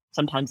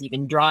sometimes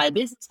even dry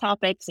business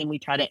topics and we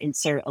try to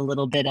insert a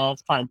little bit of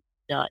fun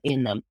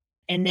in them.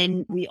 And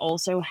then we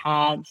also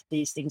have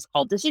these things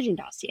called decision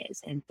dossiers.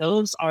 And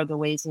those are the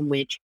ways in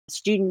which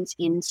students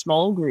in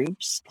small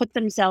groups put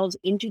themselves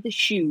into the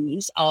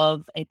shoes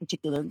of a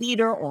particular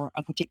leader or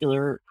a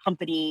particular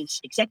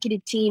company's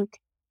executive team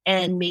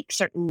and make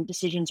certain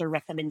decisions or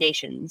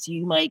recommendations.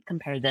 You might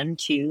compare them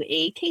to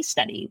a case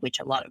study, which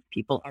a lot of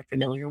people are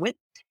familiar with.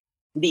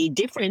 The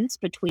difference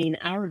between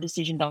our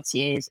decision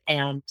dossiers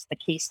and the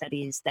case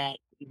studies that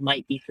you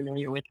might be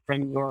familiar with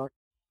from your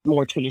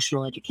more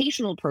traditional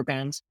educational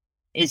programs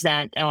is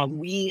that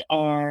we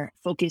are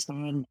focused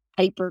on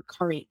hyper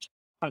current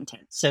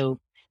content. So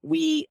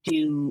we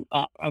do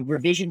a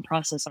revision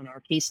process on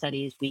our case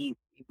studies. We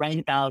write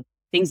about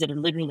things that are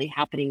literally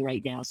happening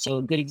right now. So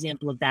a good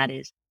example of that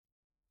is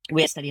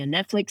we had a study on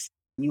Netflix.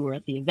 You were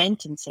at the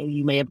event, and so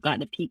you may have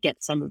gotten a peek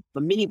at some of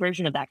the mini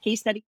version of that case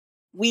study.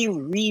 We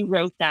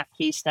rewrote that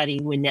case study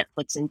when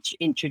Netflix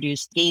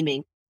introduced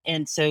gaming.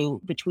 And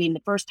so between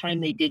the first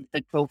time they did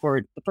the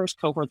first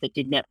cohort that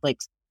did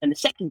Netflix and the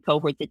second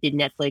cohort that did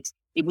Netflix,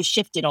 it was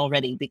shifted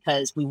already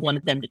because we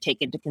wanted them to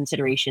take into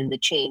consideration the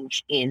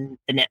change in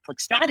the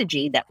Netflix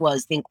strategy that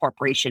was the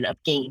incorporation of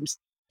games.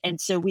 And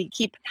so we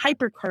keep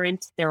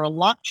hypercurrent. They're a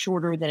lot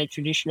shorter than a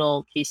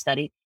traditional case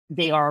study.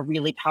 They are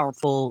really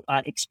powerful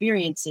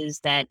experiences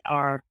that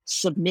are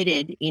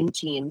submitted in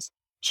teams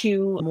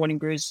to Morning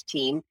Brew's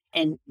team.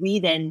 And we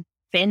then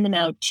fan them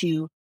out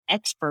to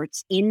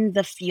experts in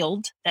the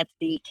field that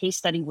the case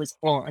study was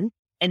on.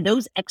 And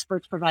those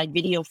experts provide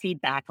video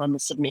feedback on the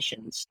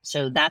submissions.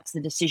 So that's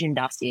the decision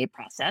dossier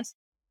process.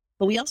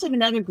 But we also have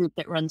another group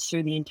that runs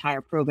through the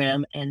entire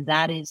program, and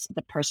that is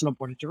the personal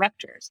board of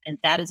directors. And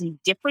that is a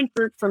different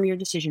group from your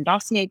decision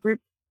dossier group.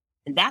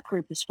 And that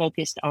group is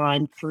focused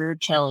on career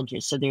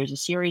challenges. So there's a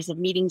series of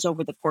meetings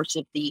over the course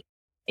of the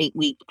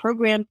 8-week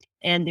program,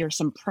 and there are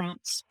some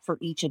prompts for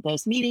each of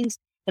those meetings.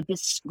 But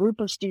this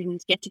group of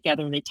students get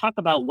together and they talk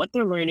about what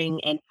they're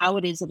learning and how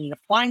it is that it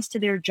applies to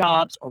their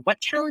jobs, or what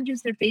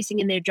challenges they're facing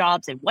in their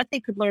jobs, and what they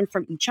could learn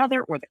from each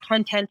other or the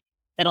content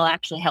that'll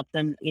actually help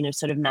them,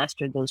 sort of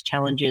master those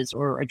challenges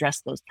or address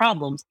those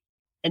problems.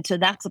 And so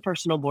that's the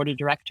personal board of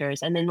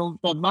directors. And then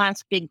the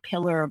last big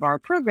pillar of our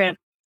program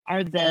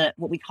are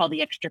what we call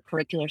the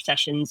extracurricular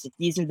sessions.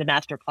 These are the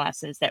master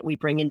classes that we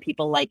bring in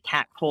people like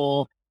Kat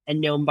Cole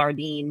and Noam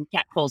Bardeen.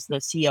 Kat Cole's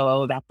the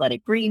COO of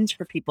Athletic Greens,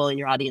 for people in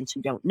your audience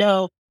who don't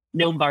know.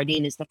 Noam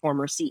Bardeen is the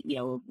former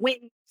CEO of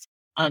Wings.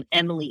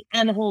 Emily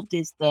Anholt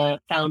is the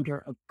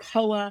founder of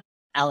COA.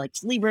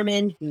 Alex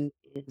Lieberman, who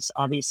is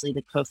obviously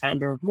the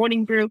co-founder of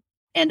Morning Brew,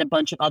 and a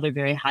bunch of other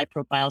very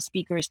high-profile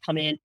speakers come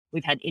in.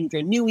 We've had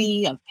Indra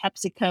Nooyi of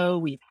PepsiCo.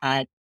 We've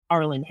had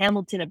Arlen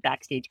Hamilton of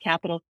Backstage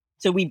Capital.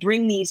 So we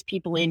bring these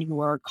people in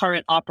who are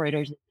current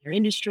operators in their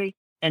industry,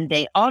 and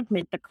they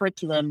augment the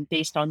curriculum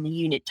based on the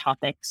unit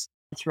topics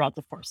throughout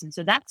the course. And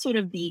so that's sort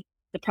of the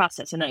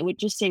process. And I would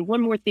just say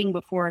one more thing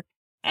before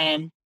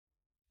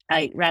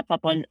I wrap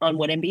up on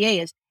what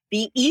MBA is.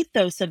 The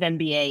ethos of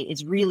MBA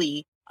is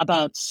really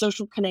about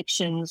social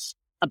connections,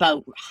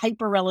 about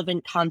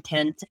hyper-relevant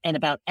content, and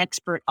about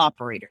expert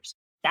operators.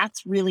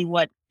 That's really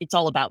what it's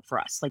all about for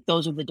us. Like,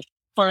 those are the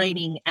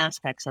defining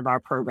aspects of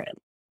our program.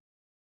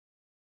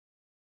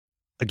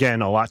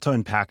 Again, a lot to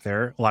unpack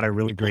there. A lot of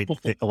really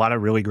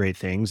great,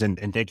 things.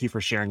 And thank you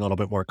for sharing a little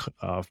bit more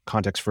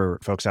context for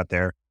folks out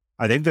there.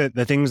 I think that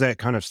the things that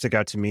kind of stick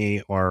out to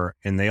me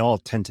and they all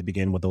tend to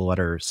begin with the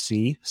letter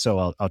C.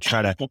 So I'll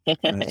try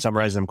to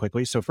summarize them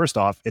quickly. So first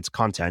off, it's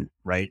content,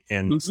 right?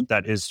 And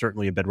that is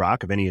certainly a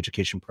bedrock of any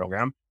education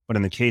program. But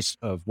in the case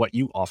of what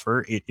you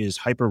offer, it is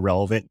hyper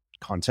relevant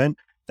content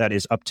that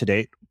is up to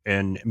date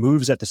and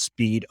moves at the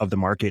speed of the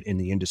market in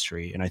the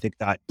industry. And I think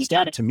that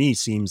to me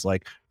seems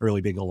like a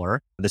really big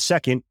allure. The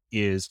second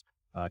is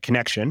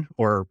connection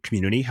or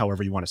community,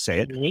 however you want to say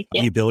it,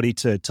 the ability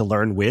to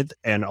learn with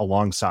and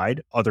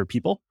alongside other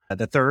people.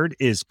 The third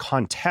is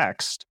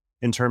context,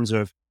 in terms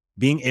of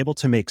being able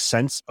to make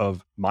sense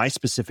of my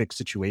specific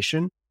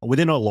situation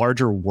within a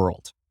larger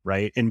world,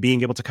 right? And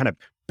being able to kind of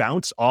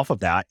bounce off of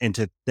that and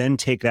to then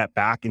take that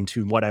back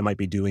into what I might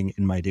be doing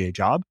in my day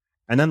job.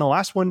 And then the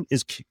last one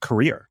is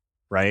career,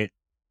 right?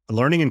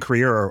 Learning and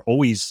career are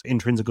always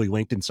intrinsically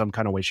linked in some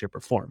kind of way, shape,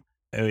 or form.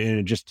 And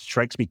it just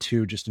strikes me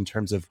too, just in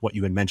terms of what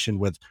you had mentioned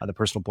with the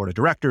personal board of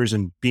directors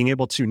and being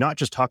able to not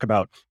just talk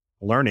about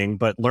learning,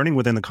 but learning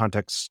within the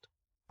context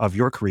of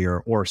your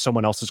career or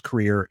someone else's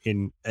career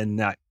in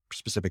that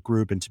specific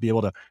group, and to be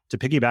able to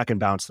piggyback and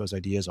bounce those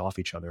ideas off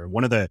each other.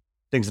 One of the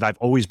things that I've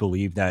always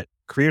believed, that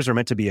careers are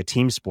meant to be a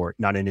team sport,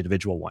 not an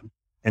individual one.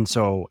 And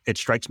so it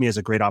strikes me as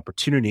a great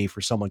opportunity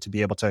for someone to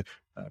be able to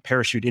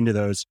parachute into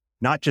those,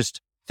 not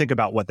just think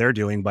about what they're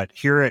doing, but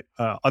hear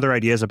other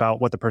ideas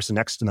about what the person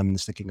next to them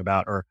is thinking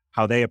about, or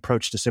how they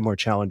approached a similar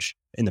challenge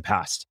in the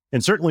past.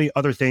 And certainly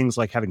other things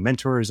like having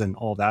mentors and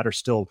all that are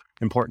still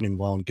important and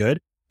well and good.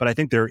 But I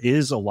think there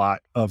is a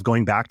lot of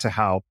going back to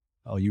how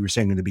you were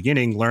saying in the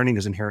beginning, learning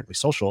is inherently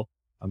social.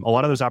 A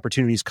lot of those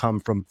opportunities come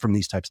from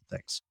these types of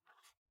things.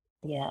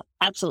 Yeah,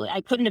 absolutely.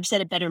 I couldn't have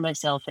said it better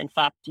myself. In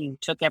fact, you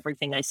took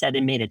everything I said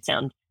and made it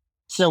sound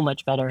so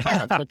much better.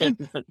 So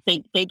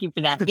thank you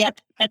for that. Yeah,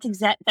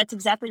 that's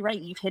exactly right.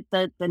 You've hit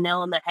the nail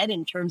on the head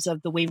in terms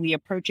of the way we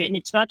approach it. And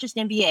it's not just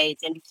MBA,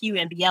 it's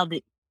NBQ,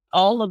 MBL.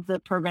 All of the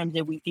programs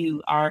that we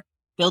do are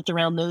built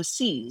around those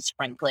C's,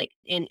 frankly.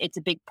 And it's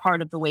a big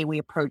part of the way we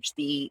approach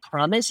the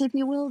promise, if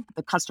you will,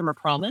 the customer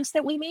promise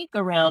that we make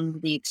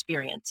around the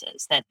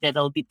experiences, that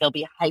there'll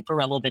be hyper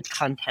relevant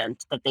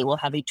content, that they will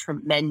have a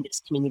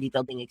tremendous community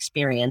building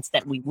experience,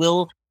 that we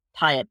will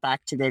tie it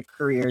back to their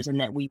careers,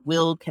 and that we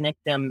will connect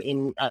them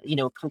in,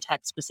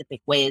 context specific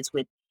ways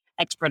with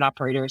expert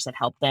operators that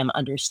help them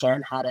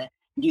understand how to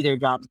do their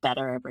jobs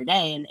better every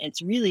day. And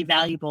it's really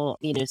valuable,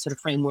 sort of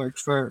framework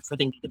for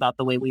thinking about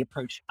the way we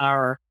approach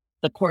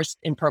the course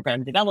and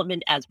program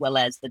development, as well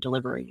as the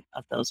delivery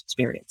of those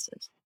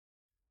experiences.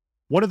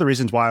 One of the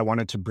reasons why I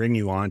wanted to bring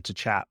you on to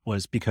chat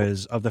was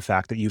because of the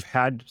fact that you've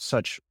had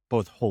such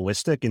both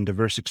holistic and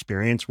diverse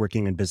experience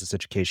working in business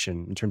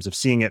education, in terms of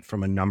seeing it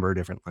from a number of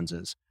different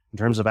lenses, in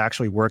terms of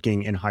actually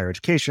working in higher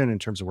education, in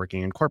terms of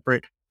working in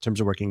corporate, in terms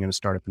of working in a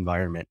startup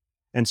environment.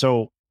 And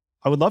so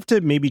I would love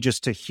to maybe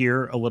just to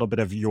hear a little bit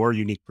of your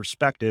unique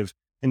perspective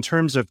in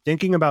terms of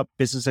thinking about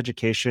business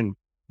education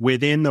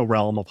within the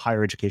realm of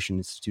higher education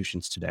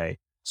institutions today.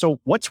 So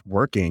what's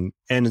working,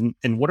 and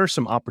what are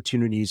some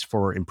opportunities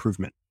for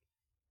improvement?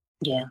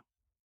 Yeah.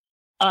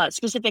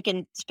 Specific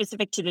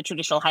to the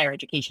traditional higher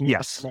education.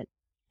 Yes.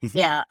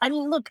 Yeah. I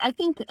mean, look, I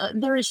think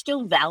there is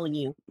still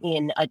value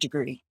in a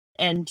degree.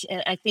 And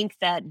I think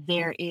that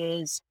there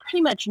is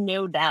pretty much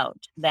no doubt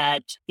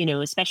that,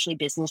 especially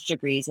business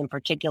degrees in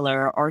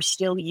particular, are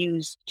still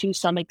used to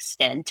some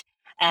extent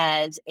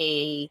as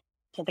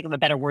can't think of a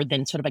better word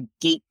than sort of a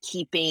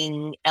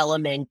gatekeeping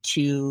element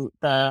to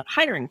the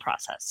hiring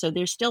process. So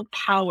there's still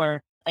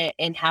power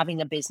in having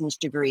a business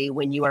degree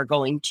when you are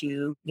going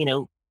to,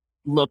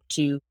 look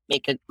to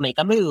make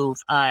a move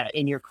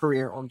in your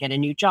career, or get a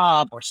new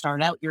job, or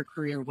start out your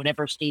career,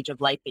 whatever stage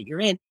of life that you're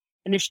in.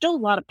 And there's still a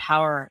lot of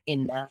power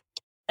in that.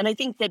 And I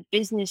think that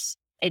business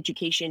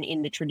education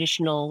in the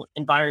traditional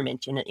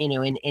environment,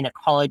 in a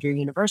college or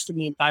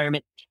university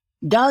environment,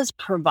 does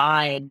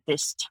provide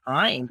this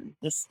time,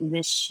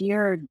 this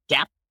sheer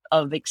depth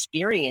of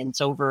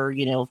experience over,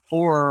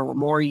 4 or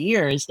more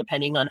years,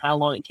 depending on how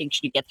long it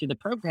takes you to get through the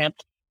program,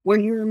 where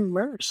you're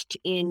immersed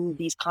in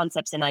these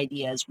concepts and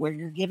ideas, where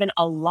you're given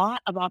a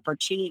lot of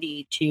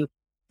opportunity to,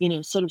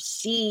 sort of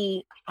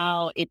see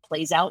how it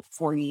plays out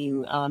for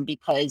you,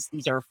 because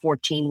these are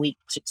 14-week,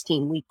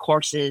 16-week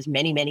courses,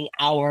 many, many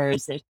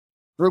hours. There's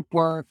group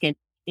work. And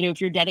if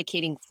you're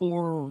dedicating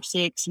 4 or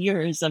 6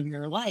 years of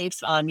your life,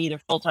 either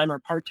full time or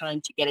part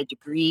time, to get a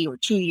degree, or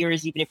 2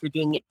 years, even if you're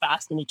doing it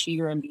fast in a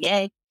 2-year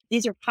MBA,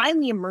 these are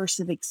highly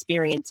immersive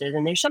experiences.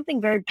 And there's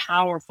something very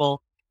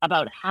powerful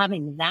about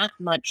having that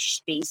much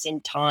space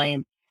and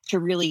time to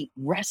really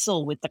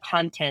wrestle with the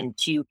content,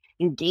 to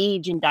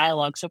engage in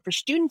dialogue. So for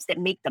students that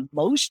make the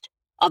most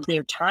of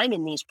their time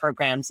in these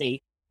programs,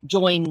 they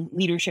join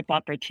leadership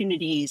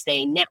opportunities,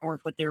 they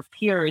network with their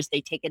peers, they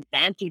take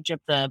advantage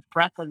of the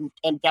breadth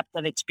and depth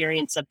of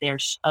experience of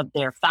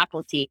their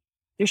faculty.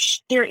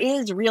 There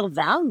is real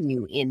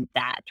value in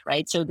that,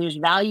 right? So there's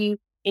value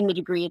in the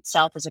degree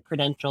itself as a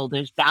credential.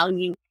 There's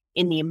value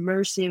in the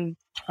immersive,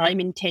 time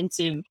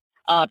intensive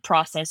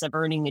process of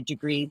earning a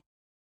degree.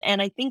 And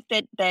I think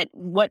that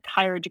what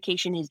higher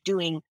education is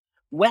doing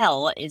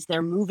well is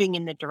they're moving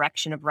in the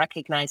direction of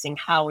recognizing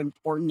how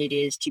important it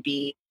is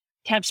to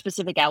have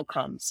specific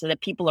outcomes, so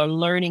that people are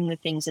learning the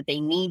things that they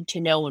need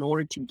to know in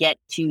order to get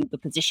to the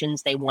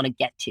positions they want to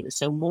get to.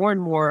 So more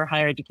and more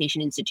higher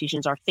education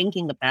institutions are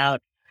thinking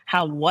about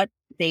how what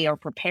they are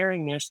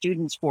preparing their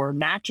students for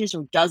matches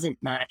or doesn't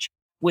match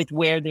with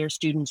where their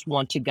students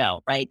want to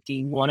go, right?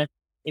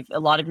 If a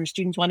lot of your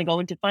students want to go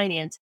into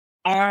finance,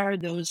 are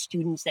those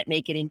students that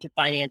make it into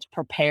finance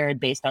prepared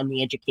based on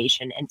the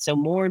education? And so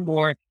more and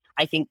more,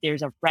 I think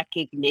there's a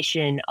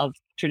recognition of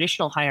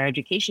traditional higher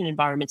education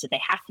environments that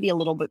they have to be a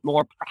little bit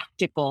more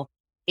practical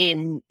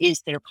in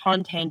is their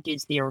content,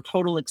 is their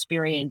total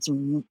experience,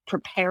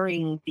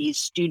 preparing these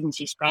students,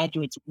 these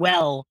graduates,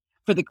 well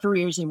for the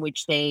careers in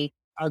which they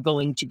are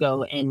going to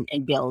go and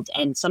build.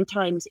 And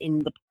sometimes in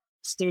the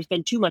past, there's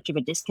been too much of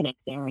a disconnect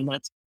there. And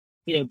that's,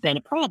 been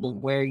a problem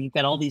where you've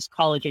got all these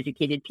college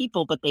educated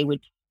people, but they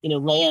would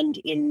land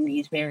in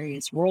these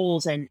various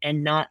roles and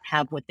not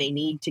have what they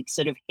need to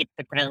sort of hit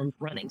the ground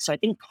running. So I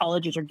think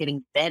colleges are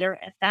getting better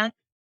at that.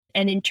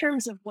 And in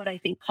terms of what I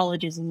think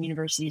colleges and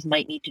universities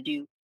might need to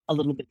do a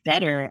little bit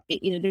better,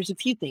 there's a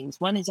few things.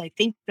 One is, I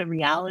think the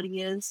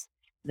reality is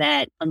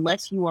that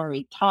unless you are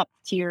a top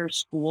tier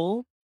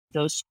school,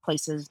 those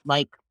places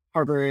like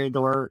Harvard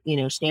or,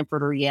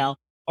 Stanford or Yale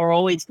are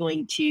always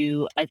going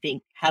to, I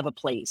think, have a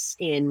place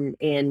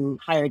in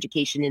higher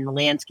education, in the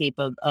landscape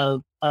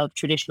of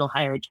traditional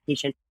higher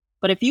education.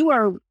 But if you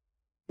are,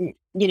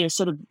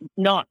 sort of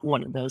not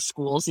one of those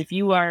schools, if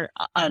you are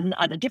on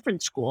a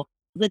different school,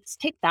 let's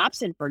take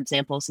Babson, for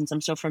example, since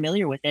I'm so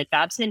familiar with it.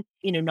 Babson,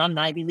 not an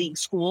Ivy League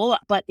school,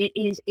 but it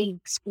is a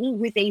school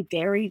with a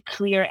very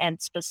clear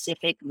and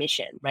specific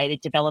mission, right?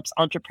 It develops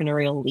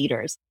entrepreneurial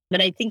leaders.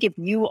 And I think if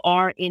you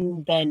are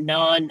in the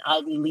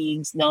non-Ivy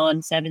Leagues,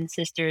 non-Seven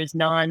Sisters,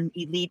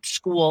 non-elite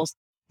schools,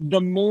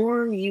 the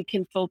more you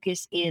can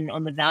focus in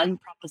on the value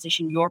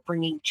proposition you're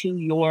bringing to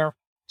your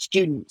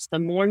students, the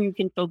more you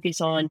can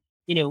focus on,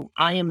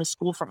 I am a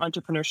school for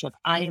entrepreneurship.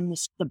 I am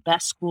the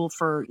best school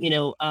for,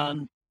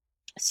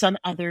 some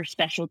other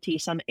specialty,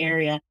 some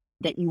area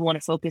that you want to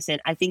focus in.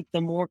 I think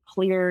the more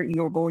clearly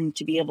you're going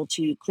to be able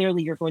to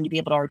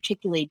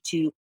articulate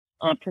to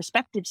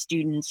prospective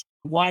students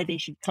why they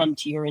should come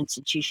to your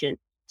institution.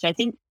 So I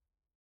think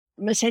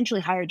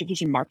essentially higher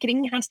education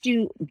marketing has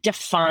to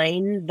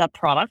define the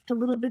product a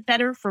little bit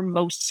better for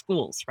most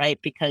schools, right?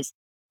 Because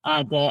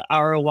the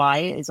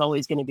ROI is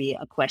always going to be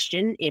a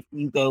question if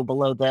you go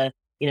below the,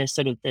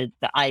 sort of the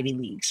Ivy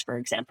Leagues, for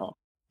example.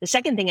 The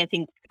second thing I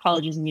think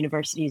colleges and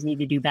universities need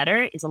to do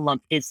better is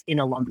in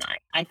alumni.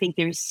 I think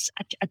there's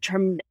a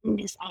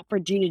tremendous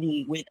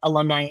opportunity with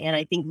alumni, and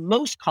I think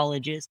most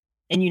colleges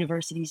and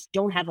universities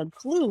don't have a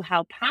clue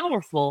how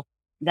powerful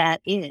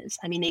that is.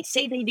 I mean, they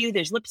say they do.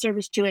 There's lip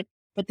service to it,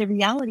 but the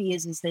reality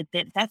is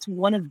that's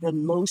one of the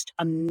most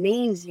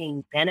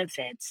amazing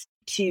benefits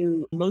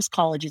to most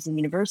colleges and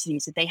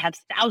universities, that they have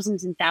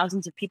thousands and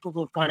thousands of people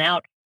who have gone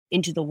out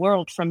into the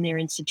world from their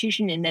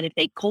institution, and that if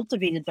they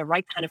cultivated the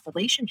right kind of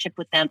relationship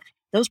with them,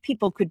 those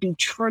people could be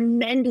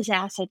tremendous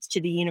assets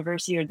to the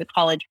university or the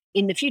college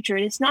in the future.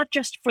 And it's not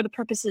just for the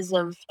purposes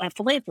of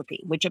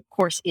philanthropy, which of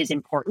course is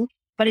important,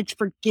 but it's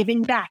for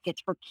giving back.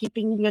 It's for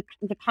keeping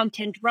the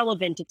content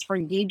relevant. It's for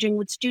engaging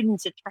with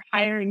students. It's for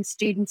hiring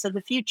students of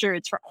the future.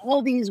 It's for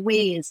all these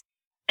ways.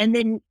 And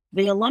then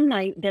the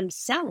alumni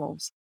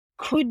themselves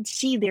could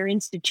see their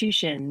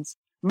institutions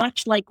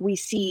much like we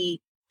see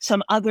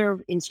some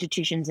other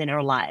institutions in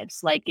our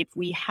lives. Like if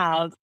we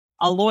have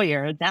a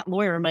lawyer, that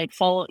lawyer might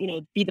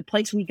be the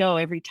place we go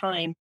every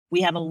time we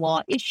have a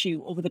law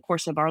issue over the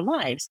course of our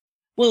lives.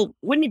 Well,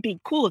 wouldn't it be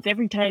cool if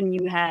every time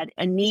you had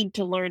a need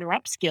to learn or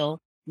upskill,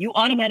 you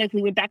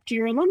automatically went back to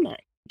your alumni,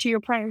 to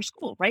your prior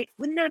school, right?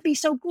 Wouldn't that be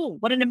so cool?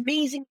 What an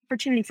amazing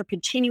opportunity for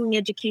continuing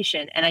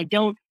education. And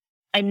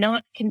I'm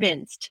not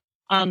convinced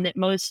that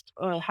most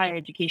higher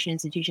education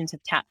institutions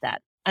have tapped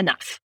that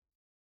enough.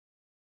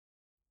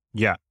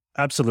 Yeah,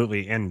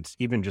 absolutely. And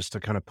even just to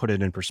kind of put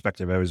it in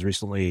perspective, I was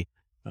recently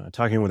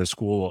talking with a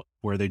school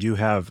where they do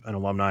have an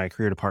alumni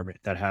career department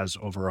that has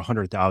over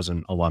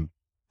 100,000 alum.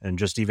 And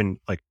just even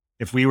like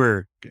if we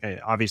were,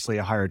 obviously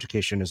a higher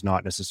education is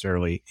not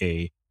necessarily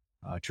a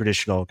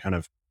traditional kind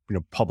of,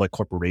 public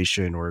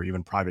corporation or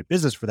even private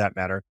business for that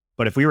matter.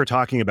 But if we were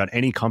talking about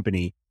any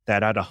company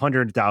that had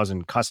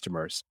 100,000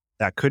 customers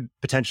that could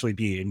potentially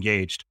be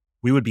engaged,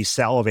 we would be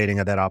salivating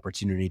at that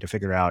opportunity to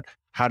figure out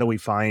how do we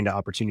find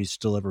opportunities to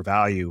deliver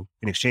value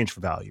in exchange for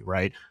value,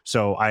 right?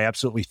 So I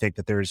absolutely think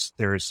that there is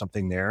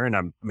something there, and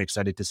I'm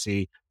excited to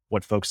see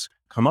what folks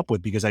come up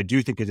with, because I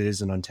do think it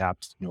is an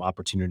untapped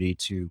opportunity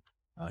to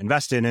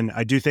invest in, and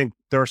I do think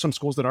there are some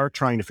schools that are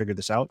trying to figure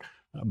this out,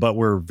 but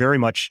we're very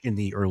much in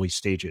the early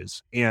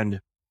stages.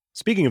 And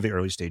speaking of the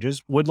early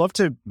stages, would love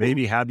to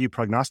maybe have you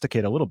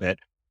prognosticate a little bit.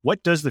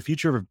 What does the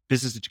future of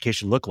business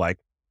education look like,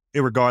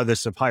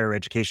 regardless of higher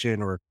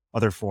education or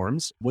other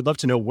forms? Would love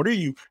to know, what are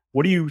you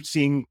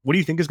seeing? What do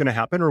you think is going to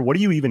happen? Or what are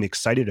you even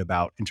excited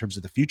about in terms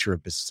of the future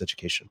of business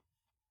education?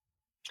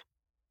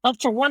 Well,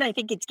 for one, I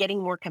think it's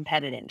getting more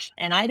competitive.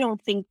 And I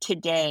don't think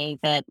today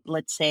that,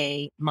 let's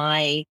say,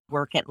 my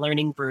work at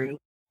Learning Brew,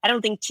 I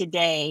don't think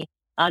today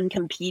I'm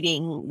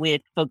competing with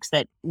folks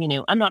that,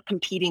 I'm not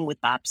competing with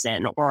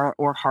Babson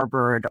or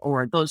Harvard,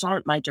 or those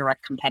aren't my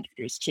direct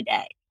competitors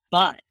today.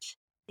 But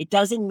it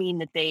doesn't mean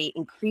that they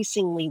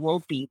increasingly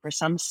won't be for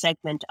some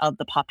segment of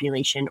the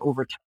population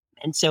over time.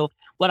 And so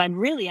what I'm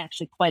really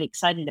actually quite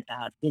excited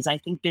about is I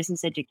think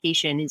business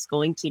education is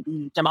going to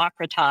be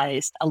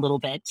democratized a little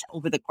bit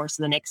over the course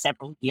of the next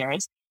several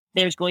years.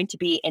 There's going to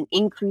be an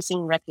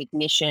increasing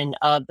recognition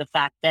of the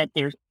fact that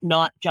there's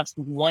not just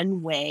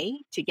one way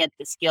to get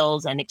the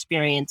skills and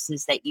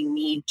experiences that you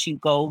need to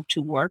go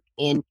to work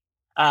in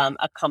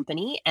a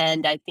company.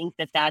 And I think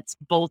that that's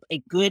both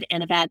a good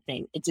and a bad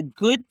thing. It's a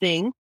good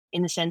thing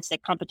in the sense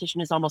that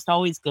competition is almost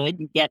always good.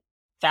 You get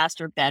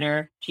faster,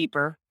 better,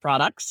 cheaper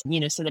products,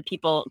 so that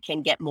people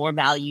can get more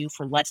value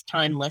for less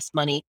time, less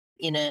money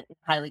in a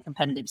highly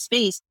competitive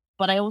space.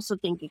 But I also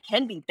think it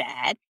can be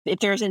bad if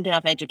there isn't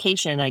enough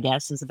education, I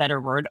guess is a better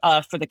word,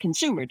 for the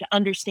consumer to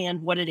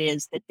understand what it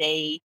is that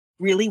they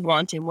really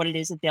want and what it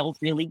is that they'll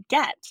really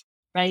get.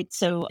 Right.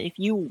 So if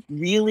you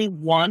really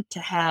want to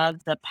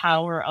have the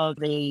power of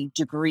a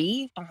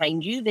degree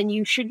behind you, then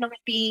you should not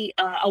be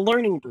a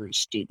Learning Brew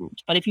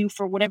student. But if you,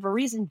 for whatever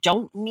reason,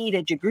 don't need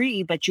a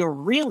degree, but you're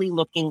really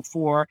looking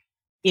for,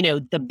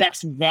 the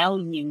best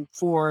value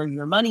for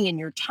your money and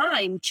your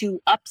time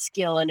to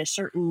upskill in a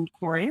certain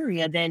core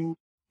area, then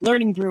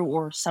Learning Brew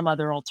or some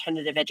other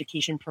alternative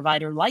education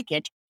provider like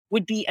it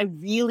would be a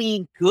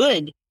really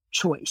good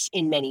choice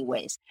in many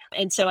ways.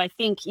 And so I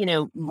think,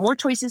 more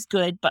choice is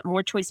good, but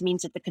more choice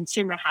means that the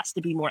consumer has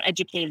to be more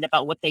educated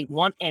about what they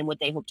want and what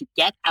they hope to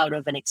get out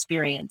of an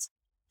experience.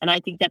 And I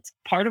think that's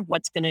part of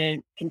what's going to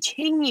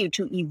continue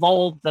to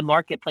evolve the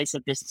marketplace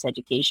of business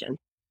education.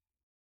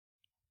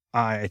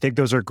 I think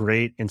those are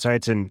great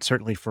insights. And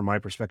certainly from my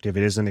perspective,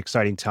 it is an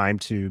exciting time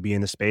to be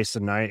in the space.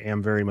 And I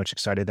am very much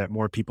excited that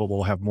more people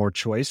will have more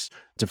choice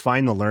to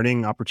find the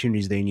learning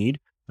opportunities they need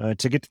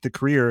to get to the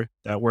career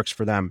that works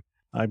for them.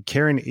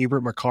 Karen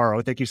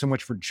Ebert-Macaro, thank you so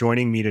much for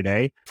joining me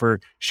today, for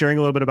sharing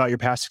a little bit about your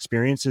past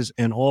experiences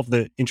and all of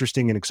the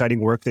interesting and exciting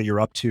work that you're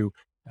up to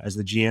as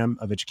the GM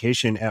of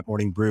education at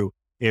Morning Brew.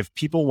 If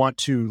people want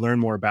to learn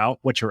more about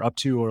what you're up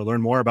to or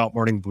learn more about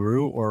Morning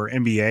Brew or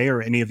MBA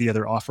or any of the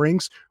other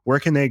offerings, where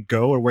can they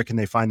go or where can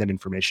they find that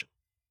information?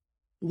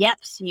 Yep.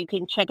 So you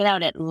can check it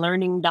out at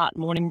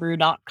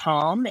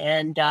learning.morningbrew.com.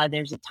 And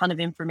there's a ton of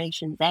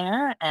information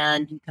there.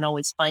 And you can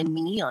always find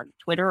me on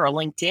Twitter or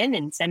LinkedIn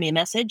and send me a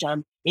message.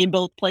 I'm in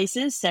both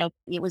places. So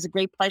it was a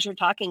great pleasure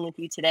talking with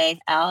you today,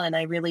 Al, and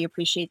I really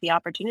appreciate the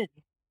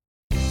opportunity.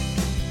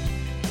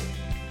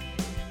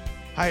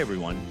 Hi,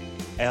 everyone.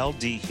 Al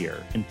D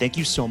here, and thank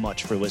you so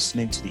much for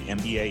listening to the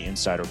MBA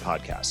Insider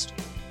Podcast.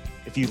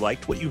 If you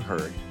liked what you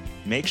heard,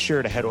 make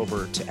sure to head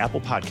over to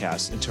Apple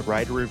Podcasts and to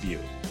write a review.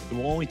 It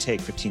will only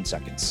take 15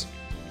 seconds.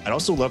 I'd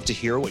also love to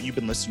hear what you've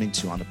been listening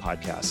to on the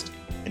podcast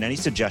and any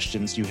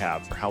suggestions you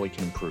have for how we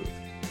can improve.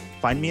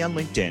 Find me on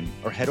LinkedIn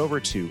or head over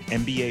to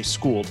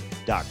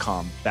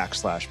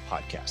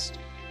mbaschooled.com/podcast.